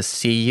was going to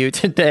see you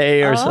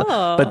today," or so.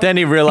 But then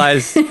he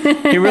realized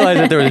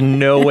that there was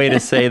no way to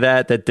say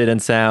that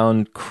didn't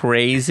sound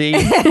crazy.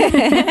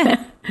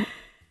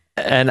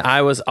 And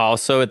I was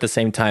also at the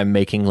same time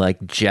making like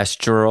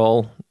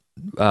gestural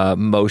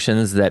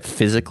motions that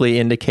physically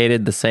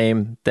indicated the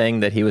same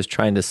thing that he was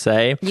trying to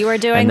say. You were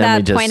doing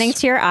that, pointing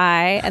to your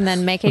eye and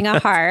then making a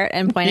heart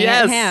and pointing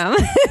at him.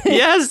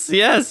 Yes.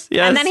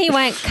 And then he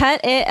went,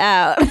 "Cut it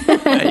out."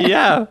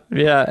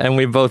 Yeah. And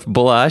we both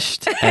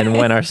blushed and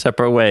went our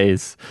separate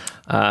ways.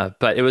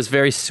 But it was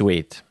very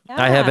sweet.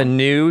 Yeah. I have a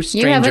new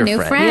stranger You have a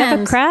new friend. You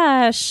have a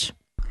crush.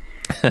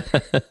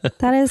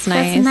 That is nice.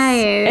 That's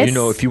nice. You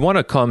know, if you want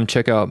to come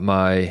check out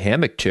my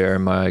hammock chair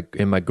in my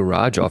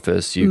garage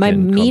office, you my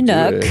can come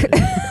Minook. do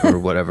it, or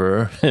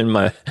whatever. in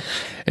my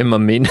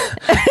Minook.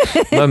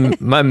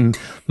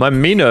 my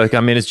Minook.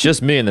 I mean, it's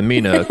just me and the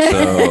Minook,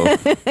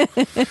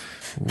 so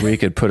we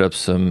could put up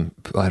some,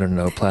 I don't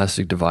know,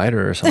 plastic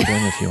divider or something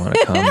if you want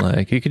to come.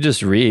 Like, you could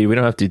just read. We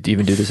don't have to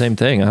even do the same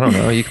thing. I don't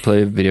know. You could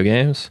play video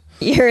games.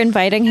 You're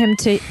inviting him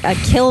to a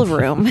kill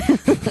room.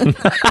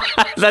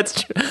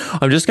 That's true.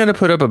 I'm just going to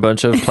put up a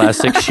bunch of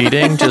plastic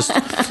sheeting just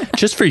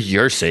for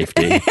your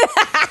safety.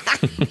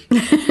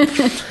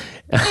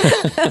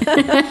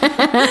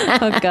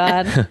 Oh,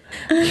 God.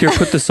 Here,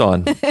 put this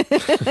on.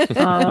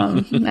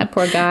 That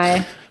poor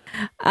guy.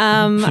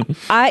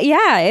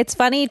 Yeah, it's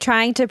funny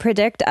trying to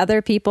predict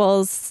other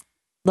people's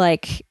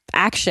like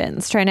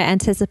actions, trying to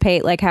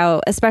anticipate like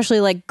how, especially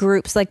like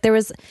groups, like there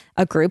was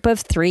a group of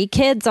 3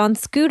 kids on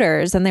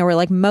scooters and they were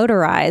like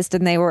motorized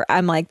and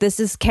I'm like, this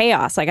is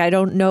chaos. Like, I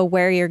don't know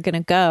where you're going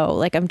to go.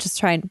 Like, I'm just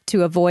trying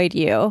to avoid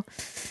you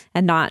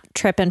and not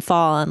trip and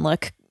fall and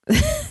look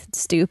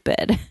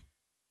stupid.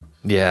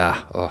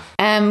 Yeah. Oh.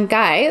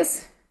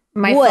 Guys,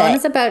 my phone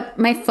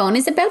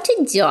is about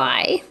to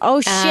die.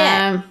 Oh shit.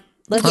 Yeah.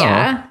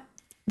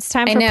 It's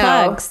time for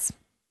plugs.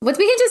 We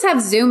can just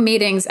have Zoom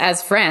meetings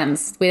as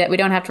friends. We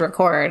don't have to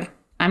record.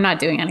 I'm not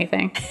doing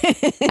anything.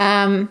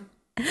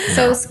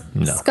 So,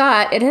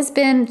 Scott, it has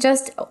been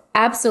just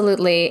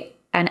absolutely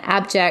an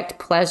abject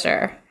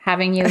pleasure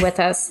having you with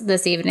us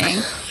this evening.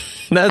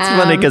 That's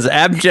funny because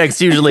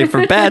abject's usually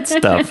for bad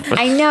stuff.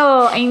 I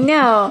know.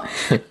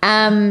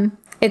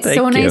 It's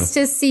so nice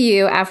to see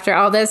you after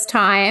all this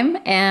time,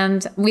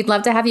 and we'd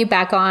love to have you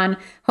back on,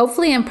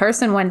 hopefully in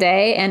person one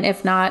day, and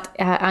if not,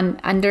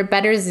 under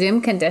better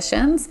Zoom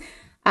conditions.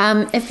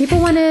 If people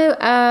want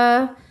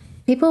to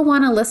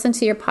listen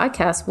to your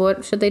podcast,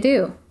 what should they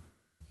do?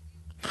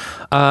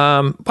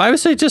 I would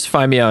say just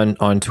find me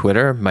on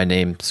Twitter. My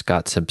name's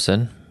Scott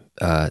Simpson.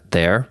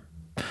 There.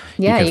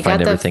 Yeah, you can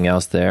find everything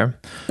else there.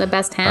 The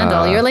best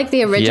handle. You're like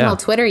the original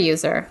Twitter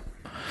user.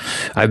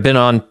 I've been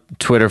on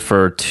Twitter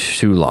for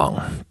too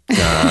long.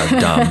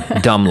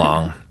 Dumb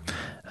long.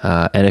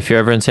 And if you're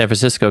ever in San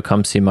Francisco,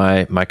 come see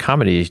my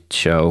comedy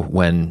show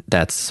when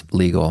that's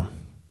legal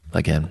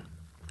again.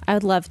 I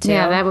would love to.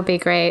 Yeah, that would be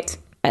great.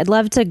 I'd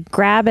love to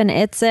grab an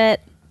It's It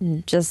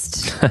and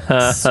just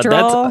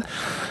stroll.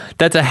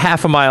 That's a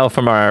half a mile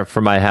from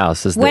my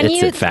house is the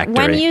It's It factory.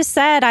 When you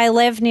said I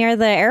live near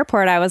the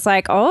airport, I was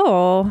like,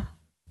 oh,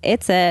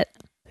 It's It.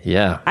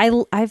 Yeah.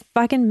 I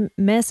fucking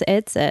miss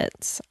It's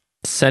It.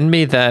 Send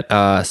me that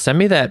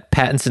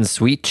Pattinson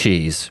sweet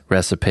cheese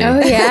recipe. Oh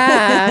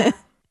yeah.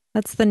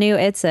 That's the new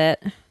It's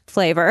It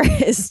flavor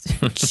is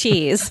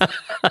cheese.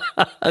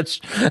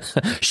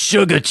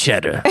 Sugar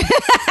cheddar. I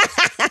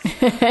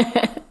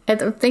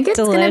think it's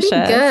going to be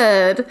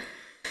good.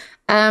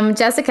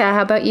 Jessica,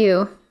 how about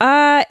you?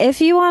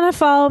 If you want to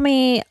follow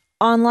me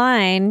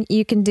online,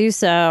 you can do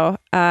so.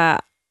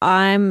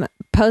 I'm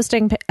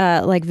posting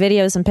like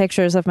videos and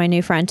pictures of my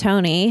new friend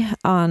Tony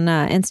on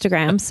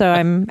Instagram. So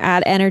I'm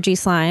at Energy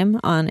Slime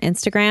on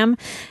Instagram.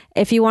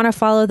 If you want to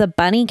follow the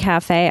Bunny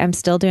Cafe, I'm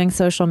still doing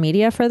social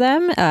media for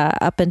them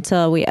up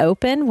until we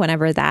open,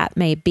 whenever that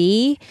may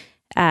be.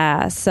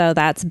 So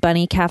that's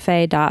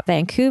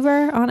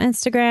bunnycafe.vancouver on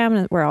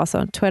Instagram. We're also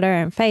on Twitter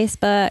and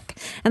Facebook.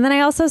 And then I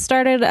also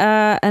started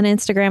an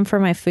Instagram for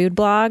my food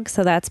blog.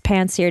 So that's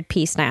Pan-Seared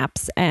Pea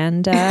Snaps.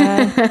 And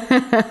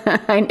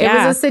it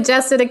was a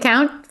suggested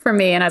account for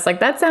me. And I was like,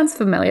 that sounds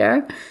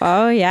familiar.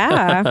 Oh,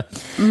 yeah.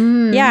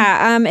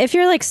 Yeah. If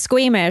you're like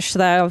squeamish,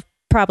 though,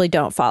 probably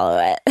don't follow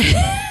it.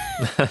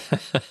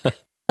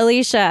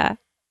 Alicia,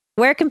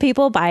 where can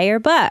people buy your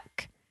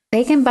book?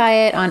 They can buy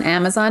it on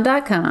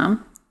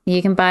Amazon.com.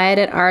 You can buy it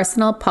at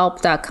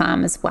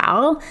arsenalpulp.com as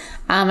well.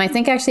 I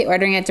think actually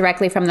ordering it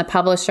directly from the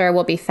publisher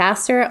will be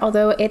faster,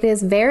 although it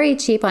is very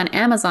cheap on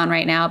Amazon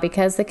right now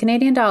because the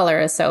Canadian dollar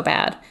is so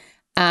bad.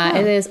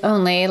 It is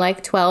only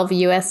like 12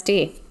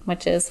 USD,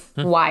 which is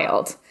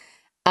wild.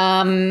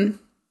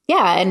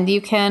 Yeah, and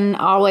you can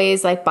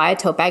always like buy a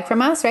tote bag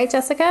from us, right,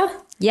 Jessica?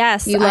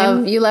 Yes. You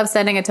love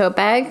sending a tote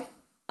bag?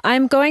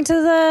 I'm going to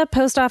the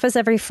post office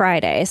every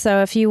Friday.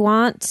 So if you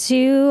want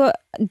to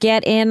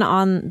get in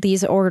on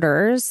these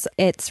orders,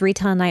 it's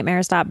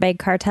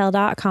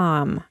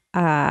retailnightmares.bigcartel.com.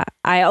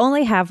 I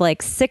only have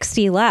like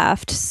 60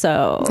 left,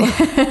 so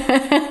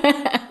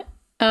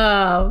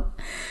Oh,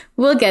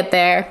 we'll get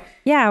there.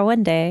 yeah,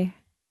 one day.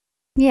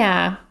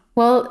 Yeah.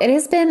 Well, it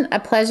has been a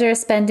pleasure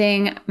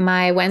spending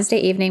my Wednesday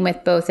evening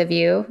with both of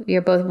you.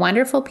 You're both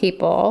wonderful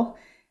people.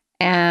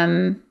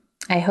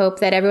 I hope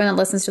that everyone that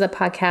listens to the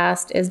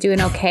podcast is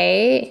doing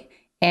okay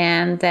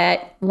and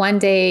that one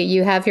day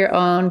you have your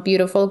own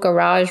beautiful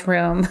garage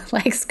room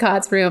like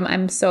Scott's room.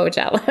 I'm so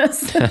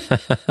jealous.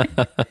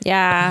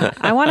 Yeah,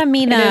 I want a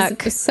Minook.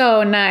 It is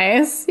so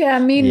nice. Yeah,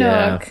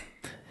 Minook.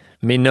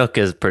 Minook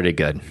is pretty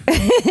good.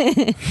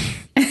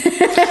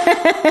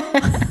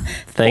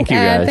 Thank you,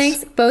 guys.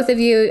 Thanks, both of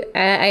you.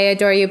 I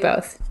adore you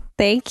both.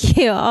 Thank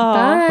you. Oh,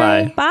 Bye.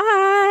 Bye.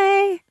 bye.